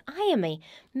do this. I am a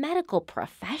medical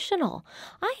professional.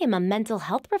 I am a mental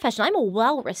health professional. I'm a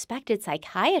well-respected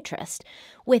psychiatrist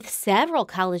with several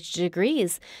college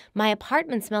degrees. My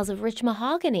apartment smells of rich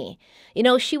mahogany.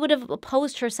 She would have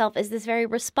posed herself as this very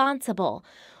responsible,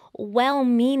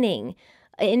 well-meaning,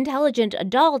 intelligent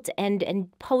adult and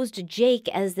posed Jake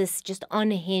as this just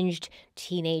unhinged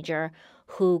teenager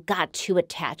who got too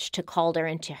attached to Calder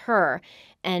and to her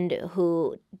and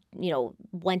who,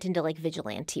 went into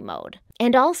vigilante mode.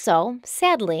 And also,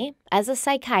 sadly, as a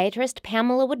psychiatrist,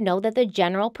 Pamela would know that the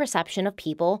general perception of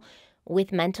people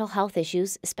with mental health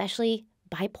issues, especially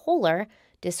bipolar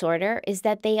disorder, is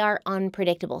that they are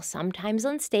unpredictable, sometimes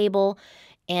unstable,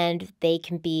 and they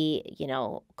can be,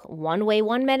 one way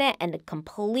one minute and a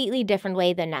completely different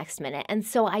way the next minute. And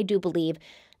so I do believe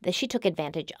that she took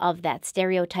advantage of that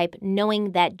stereotype,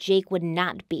 knowing that Jake would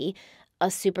not be a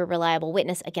super reliable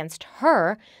witness against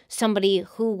her, somebody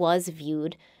who was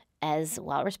viewed as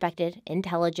well-respected,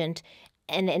 intelligent,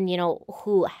 and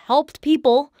who helped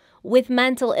people with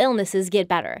mental illnesses get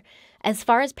better. As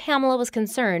far as Pamela was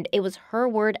concerned, it was her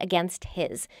word against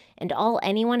his, and all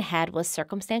anyone had was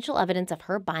circumstantial evidence of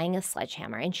her buying a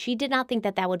sledgehammer, and she did not think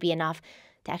that that would be enough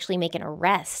to actually make an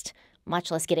arrest, much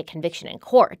less get a conviction in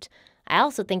court. I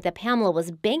also think that Pamela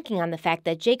was banking on the fact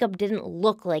that Jacob didn't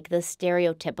look like the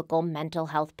stereotypical mental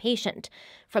health patient.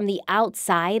 From the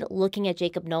outside, looking at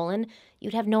Jacob Nolan,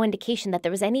 you'd have no indication that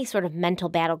there was any sort of mental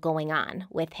battle going on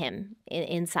with him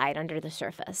inside under the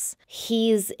surface.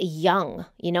 He's young.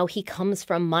 He comes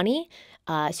from money.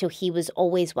 So he was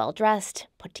always well-dressed,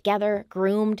 put together,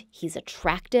 groomed. He's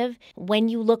attractive. When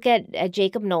you look at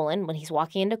Jacob Nolan, when he's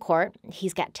walking into court,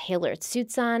 he's got tailored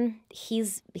suits on.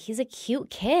 He's a cute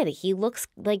kid. He looks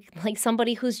like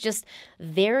somebody who's just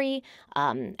very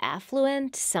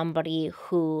affluent, somebody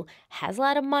who has a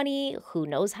lot of money, who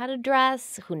knows how to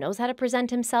dress, who knows how to present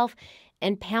himself.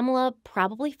 And Pamela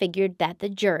probably figured that the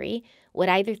jury would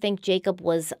either think Jacob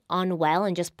was unwell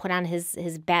and just put on his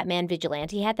Batman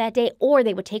vigilante hat that day, or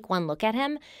they would take one look at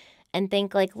him and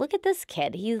think, look at this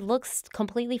kid. He looks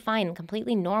completely fine,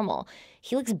 completely normal.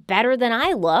 He looks better than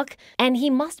I look. And he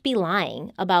must be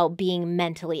lying about being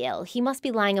mentally ill. He must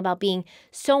be lying about being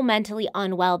so mentally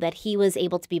unwell that he was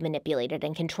able to be manipulated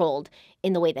and controlled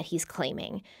in the way that he's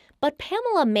claiming. But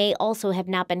Pamela may also have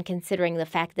not been considering the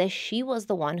fact that she was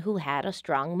the one who had a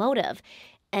strong motive,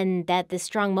 and that this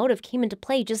strong motive came into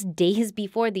play just days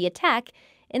before the attack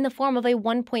in the form of a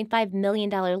 $1.5 million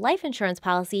life insurance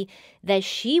policy that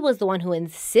she was the one who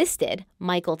insisted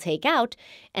Michael take out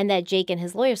and that Jake and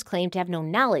his lawyers claimed to have no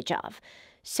knowledge of.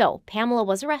 So Pamela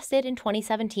was arrested in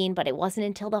 2017, but it wasn't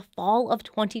until the fall of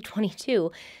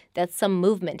 2022 that some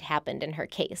movement happened in her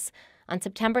case. On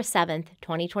September 7th,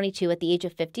 2022, at the age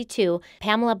of 52,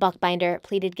 Pamela Buchbinder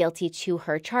pleaded guilty to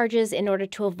her charges in order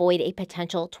to avoid a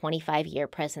potential 25-year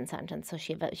prison sentence. So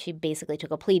she basically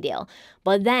took a plea deal.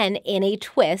 But then, in a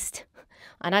twist,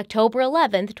 on October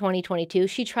 11th, 2022,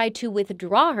 she tried to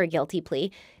withdraw her guilty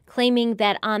plea, claiming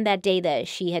that on that day that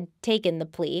she had taken the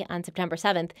plea, on September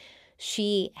 7th,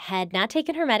 she had not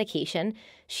taken her medication.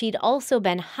 She'd also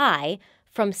been high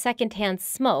from secondhand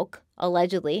smoke,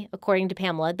 allegedly, according to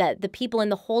Pamela, that the people in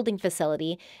the holding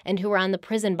facility and who were on the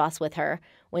prison bus with her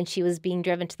when she was being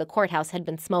driven to the courthouse had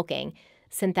been smoking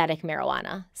synthetic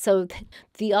marijuana. So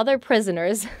the other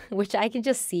prisoners, which I can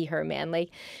just see her, man,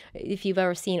 if you've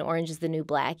ever seen Orange is the New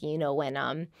Black, when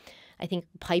I think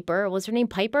Piper, was her name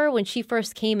Piper? When she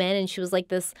first came in and she was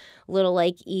this little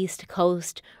East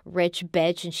Coast rich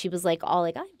bitch, and she was all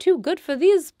I'm too good for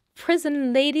these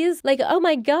prison ladies, oh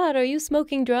my God, are you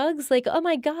smoking drugs? Oh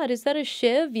my God, is that a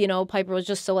shiv? Piper was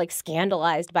just so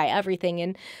scandalized by everything.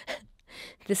 And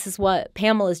this is what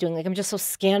Pamela is doing. I'm just so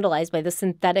scandalized by the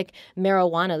synthetic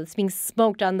marijuana that's being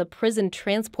smoked on the prison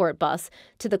transport bus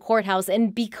to the courthouse.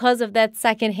 And because of that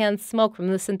secondhand smoke from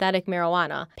the synthetic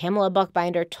marijuana, Pamela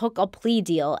Buchbinder took a plea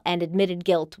deal and admitted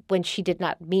guilt when she did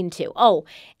not mean to. Oh,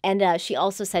 and she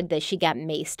also said that she got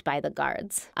maced by the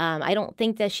guards. I don't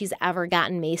think that she's ever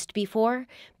gotten maced before,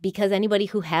 because anybody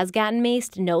who has gotten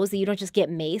maced knows that you don't just get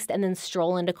maced and then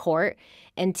stroll into court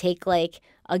and take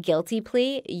a guilty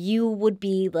plea. You would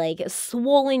be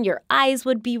swollen, your eyes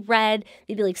would be red,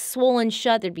 they'd be swollen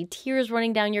shut, there'd be tears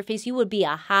running down your face, you would be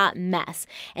a hot mess.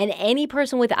 And any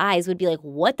person with eyes would be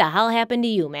what the hell happened to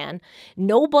you, man?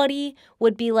 Nobody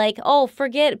would be oh,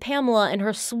 forget Pamela and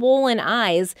her swollen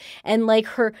eyes and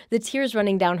the tears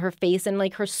running down her face and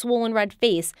her swollen red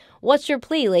face. What's your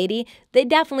plea, lady? They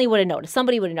definitely would have noticed.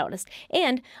 Somebody would have noticed.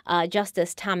 And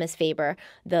Justice Thomas Faber,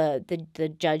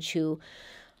 the judge who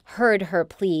heard her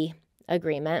plea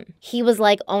agreement, he was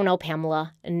oh no,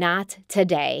 Pamela, not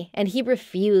today. And he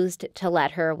refused to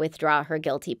let her withdraw her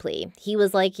guilty plea. He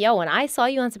was yo, when I saw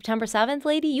you on September 7th,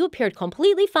 lady, you appeared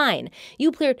completely fine. You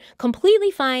appeared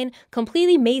completely fine,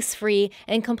 completely mace-free,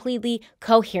 and completely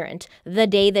coherent the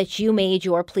day that you made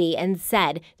your plea and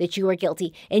said that you were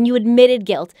guilty, and you admitted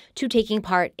guilt to taking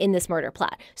part in this murder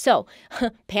plot. So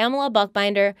Pamela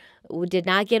Buchbinder did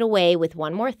not get away with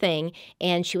one more thing,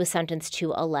 and she was sentenced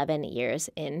to 11 years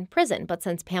in prison. But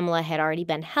since Pamela had already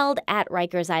been held at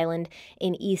Rikers Island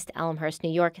in East Elmhurst,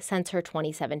 New York, since her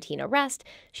 2017 arrest,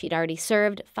 she'd already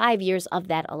served 5 years of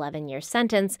that 11-year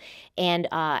sentence. And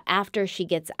after she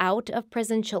gets out of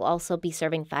prison, she'll also be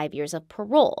serving 5 years of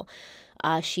parole.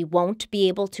 She won't be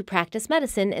able to practice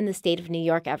medicine in the state of New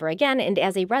York ever again. And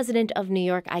as a resident of New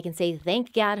York, I can say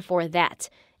thank God for that.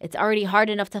 It's already hard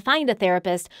enough to find a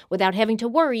therapist without having to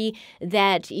worry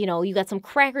that, you got some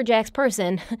Cracker Jacks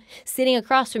person sitting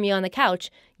across from you on the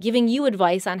couch giving you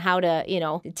advice on how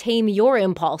to, tame your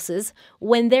impulses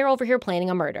when they're over here planning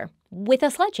a murder with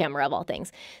a sledgehammer of all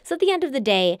things. So at the end of the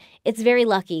day, it's very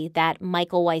lucky that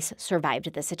Michael Weiss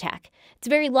survived this attack. It's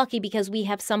very lucky because we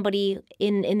have somebody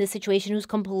in this situation who's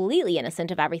completely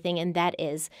innocent of everything, and that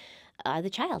is the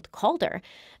child, Calder.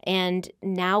 And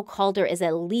now Calder is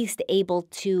at least able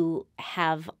to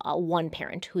have one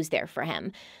parent who's there for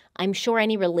him. I'm sure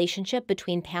any relationship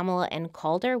between Pamela and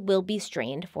Calder will be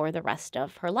strained for the rest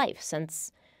of her life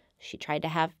since she tried to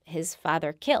have his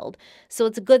father killed. So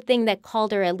it's a good thing that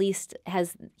Calder at least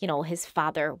has, his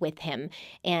father with him.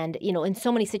 And, in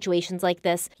so many situations like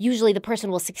this, usually the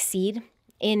person will succeed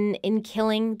in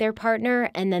killing their partner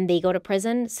and then they go to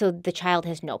prison. So the child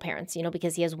has no parents,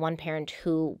 because he has one parent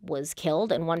who was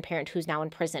killed and one parent who's now in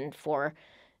prison for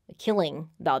killing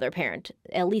the other parent.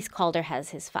 At least Calder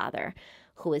has his father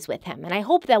who is with him. And I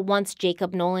hope that once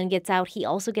Jacob Nolan gets out, he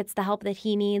also gets the help that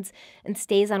he needs and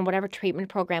stays on whatever treatment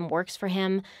program works for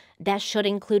him. That should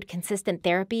include consistent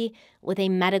therapy with a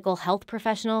medical health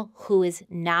professional who is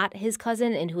not his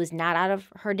cousin and who is not out of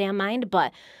her damn mind.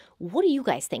 But what do you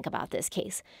guys think about this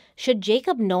case? Should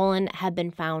Jacob Nolan have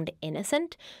been found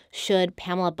innocent? Should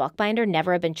Pamela Buchbinder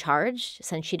never have been charged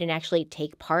since she didn't actually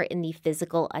take part in the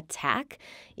physical attack?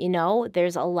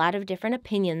 There's a lot of different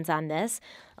opinions on this,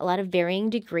 a lot of varying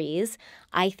degrees.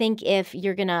 I think if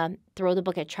you're going to throw the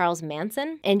book at Charles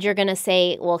Manson and you're going to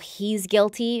say, well, he's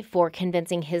guilty for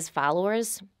convincing his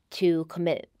followers to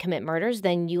commit murders,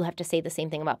 then you have to say the same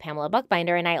thing about Pamela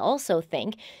Buchbinder. And I also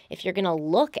think if you're going to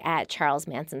look at Charles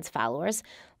Manson's followers,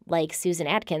 like Susan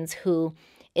Atkins, who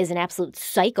is an absolute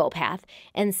psychopath,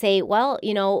 and say, well,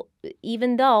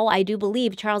 even though I do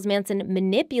believe Charles Manson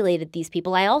manipulated these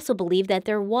people, I also believe that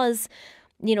there was,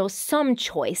 some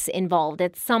choice involved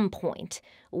at some point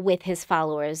with his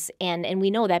followers. And we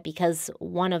know that because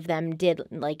one of them did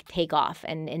take off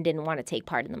and didn't want to take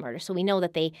part in the murder. So we know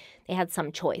that they had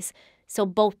some choice. So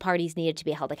both parties needed to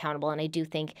be held accountable. And I do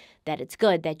think that it's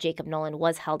good that Jacob Nolan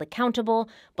was held accountable,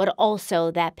 but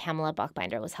also that Pamela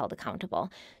Buchbinder was held accountable.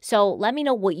 So let me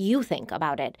know what you think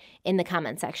about it in the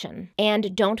comment section.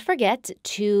 And don't forget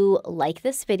to like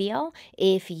this video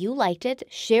if you liked it.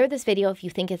 Share this video if you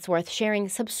think it's worth sharing.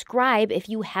 Subscribe if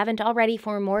you haven't already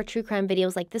for more true crime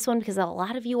videos like this one, because a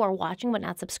lot of you are watching but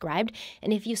not subscribed.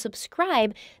 And if you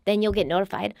subscribe, then you'll get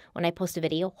notified when I post a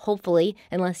video, hopefully,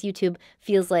 unless YouTube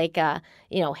feels like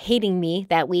hating me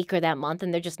that week or that month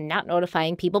and they're just not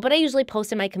notifying people. But I usually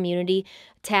post in my community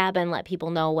tab and let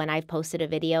people know when I've posted a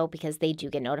video because they do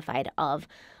get notified of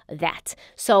that.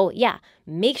 So yeah,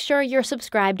 make sure you're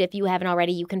subscribed if you haven't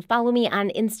already. You can follow me on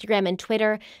Instagram and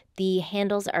Twitter. The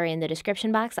handles are in the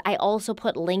description box. I also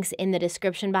put links in the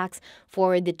description box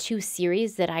for the 2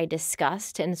 series that I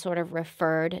discussed and sort of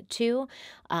referred to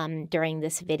during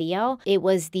this video. It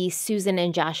was the Susan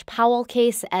and Josh Powell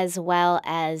case, as well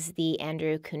as the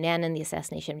Andrew Cunanan, the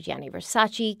assassination of Gianni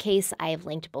Versace case. I have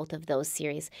linked both of those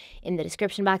series in the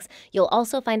description box. You'll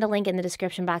also find a link in the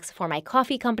description box for my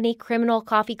coffee company, Criminal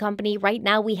Coffee Company. Right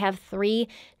now we have 3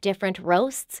 different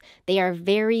roasts. They are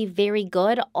very, very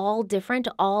good, all different,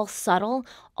 all subtle,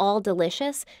 all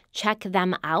delicious. Check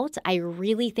them out. I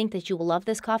really think that you will love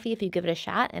this coffee if you give it a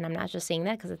shot. And I'm not just saying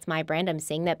that because it's my brand. I'm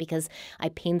saying that because I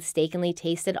painstakingly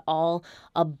tasted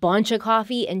a bunch of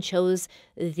coffee and chose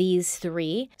these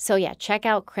 3. So yeah, check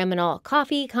out Criminal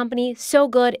Coffee Company. So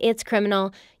good, it's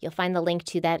criminal. You'll find the link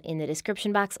to that in the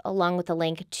description box, along with the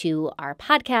link to our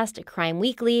podcast, Crime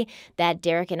Weekly, that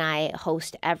Derek and I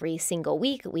host every single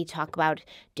week. We talk about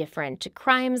different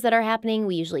crimes that are happening.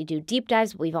 We usually do deep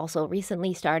dives, but we've also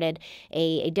recently started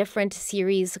a different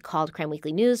series called Crime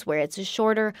Weekly News, where it's a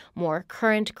shorter, more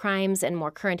current crimes and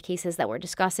more current cases that we're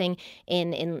discussing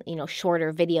in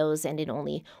shorter videos and in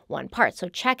only one part. So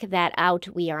check that out.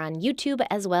 We are on YouTube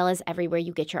as well as everywhere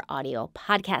you get your audio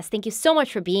podcast. Thank you so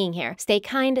much for being here. Stay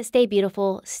kind, stay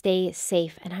beautiful, stay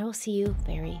safe, and I will see you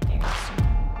very, very soon.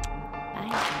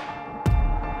 Bye.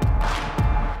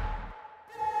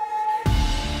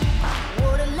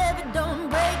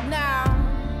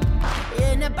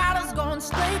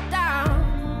 Straight down,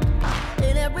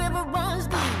 and that river runs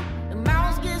deep. The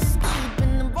mountains get steep,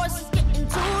 and the voices getting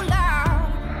too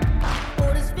loud.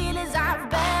 All these feelings I've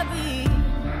buried,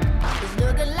 it's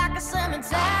looking like a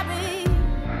cemetery.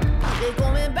 They're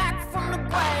going back from the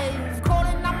grave,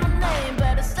 calling out my name.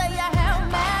 Better say a Hail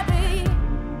Mary.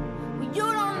 Well,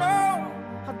 you don't know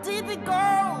how deep it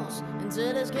goes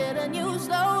until it's getting you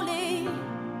slowly.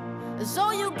 And so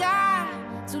you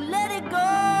got to let it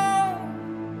go.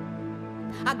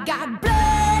 I got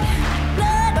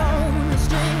blood on the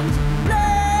strings.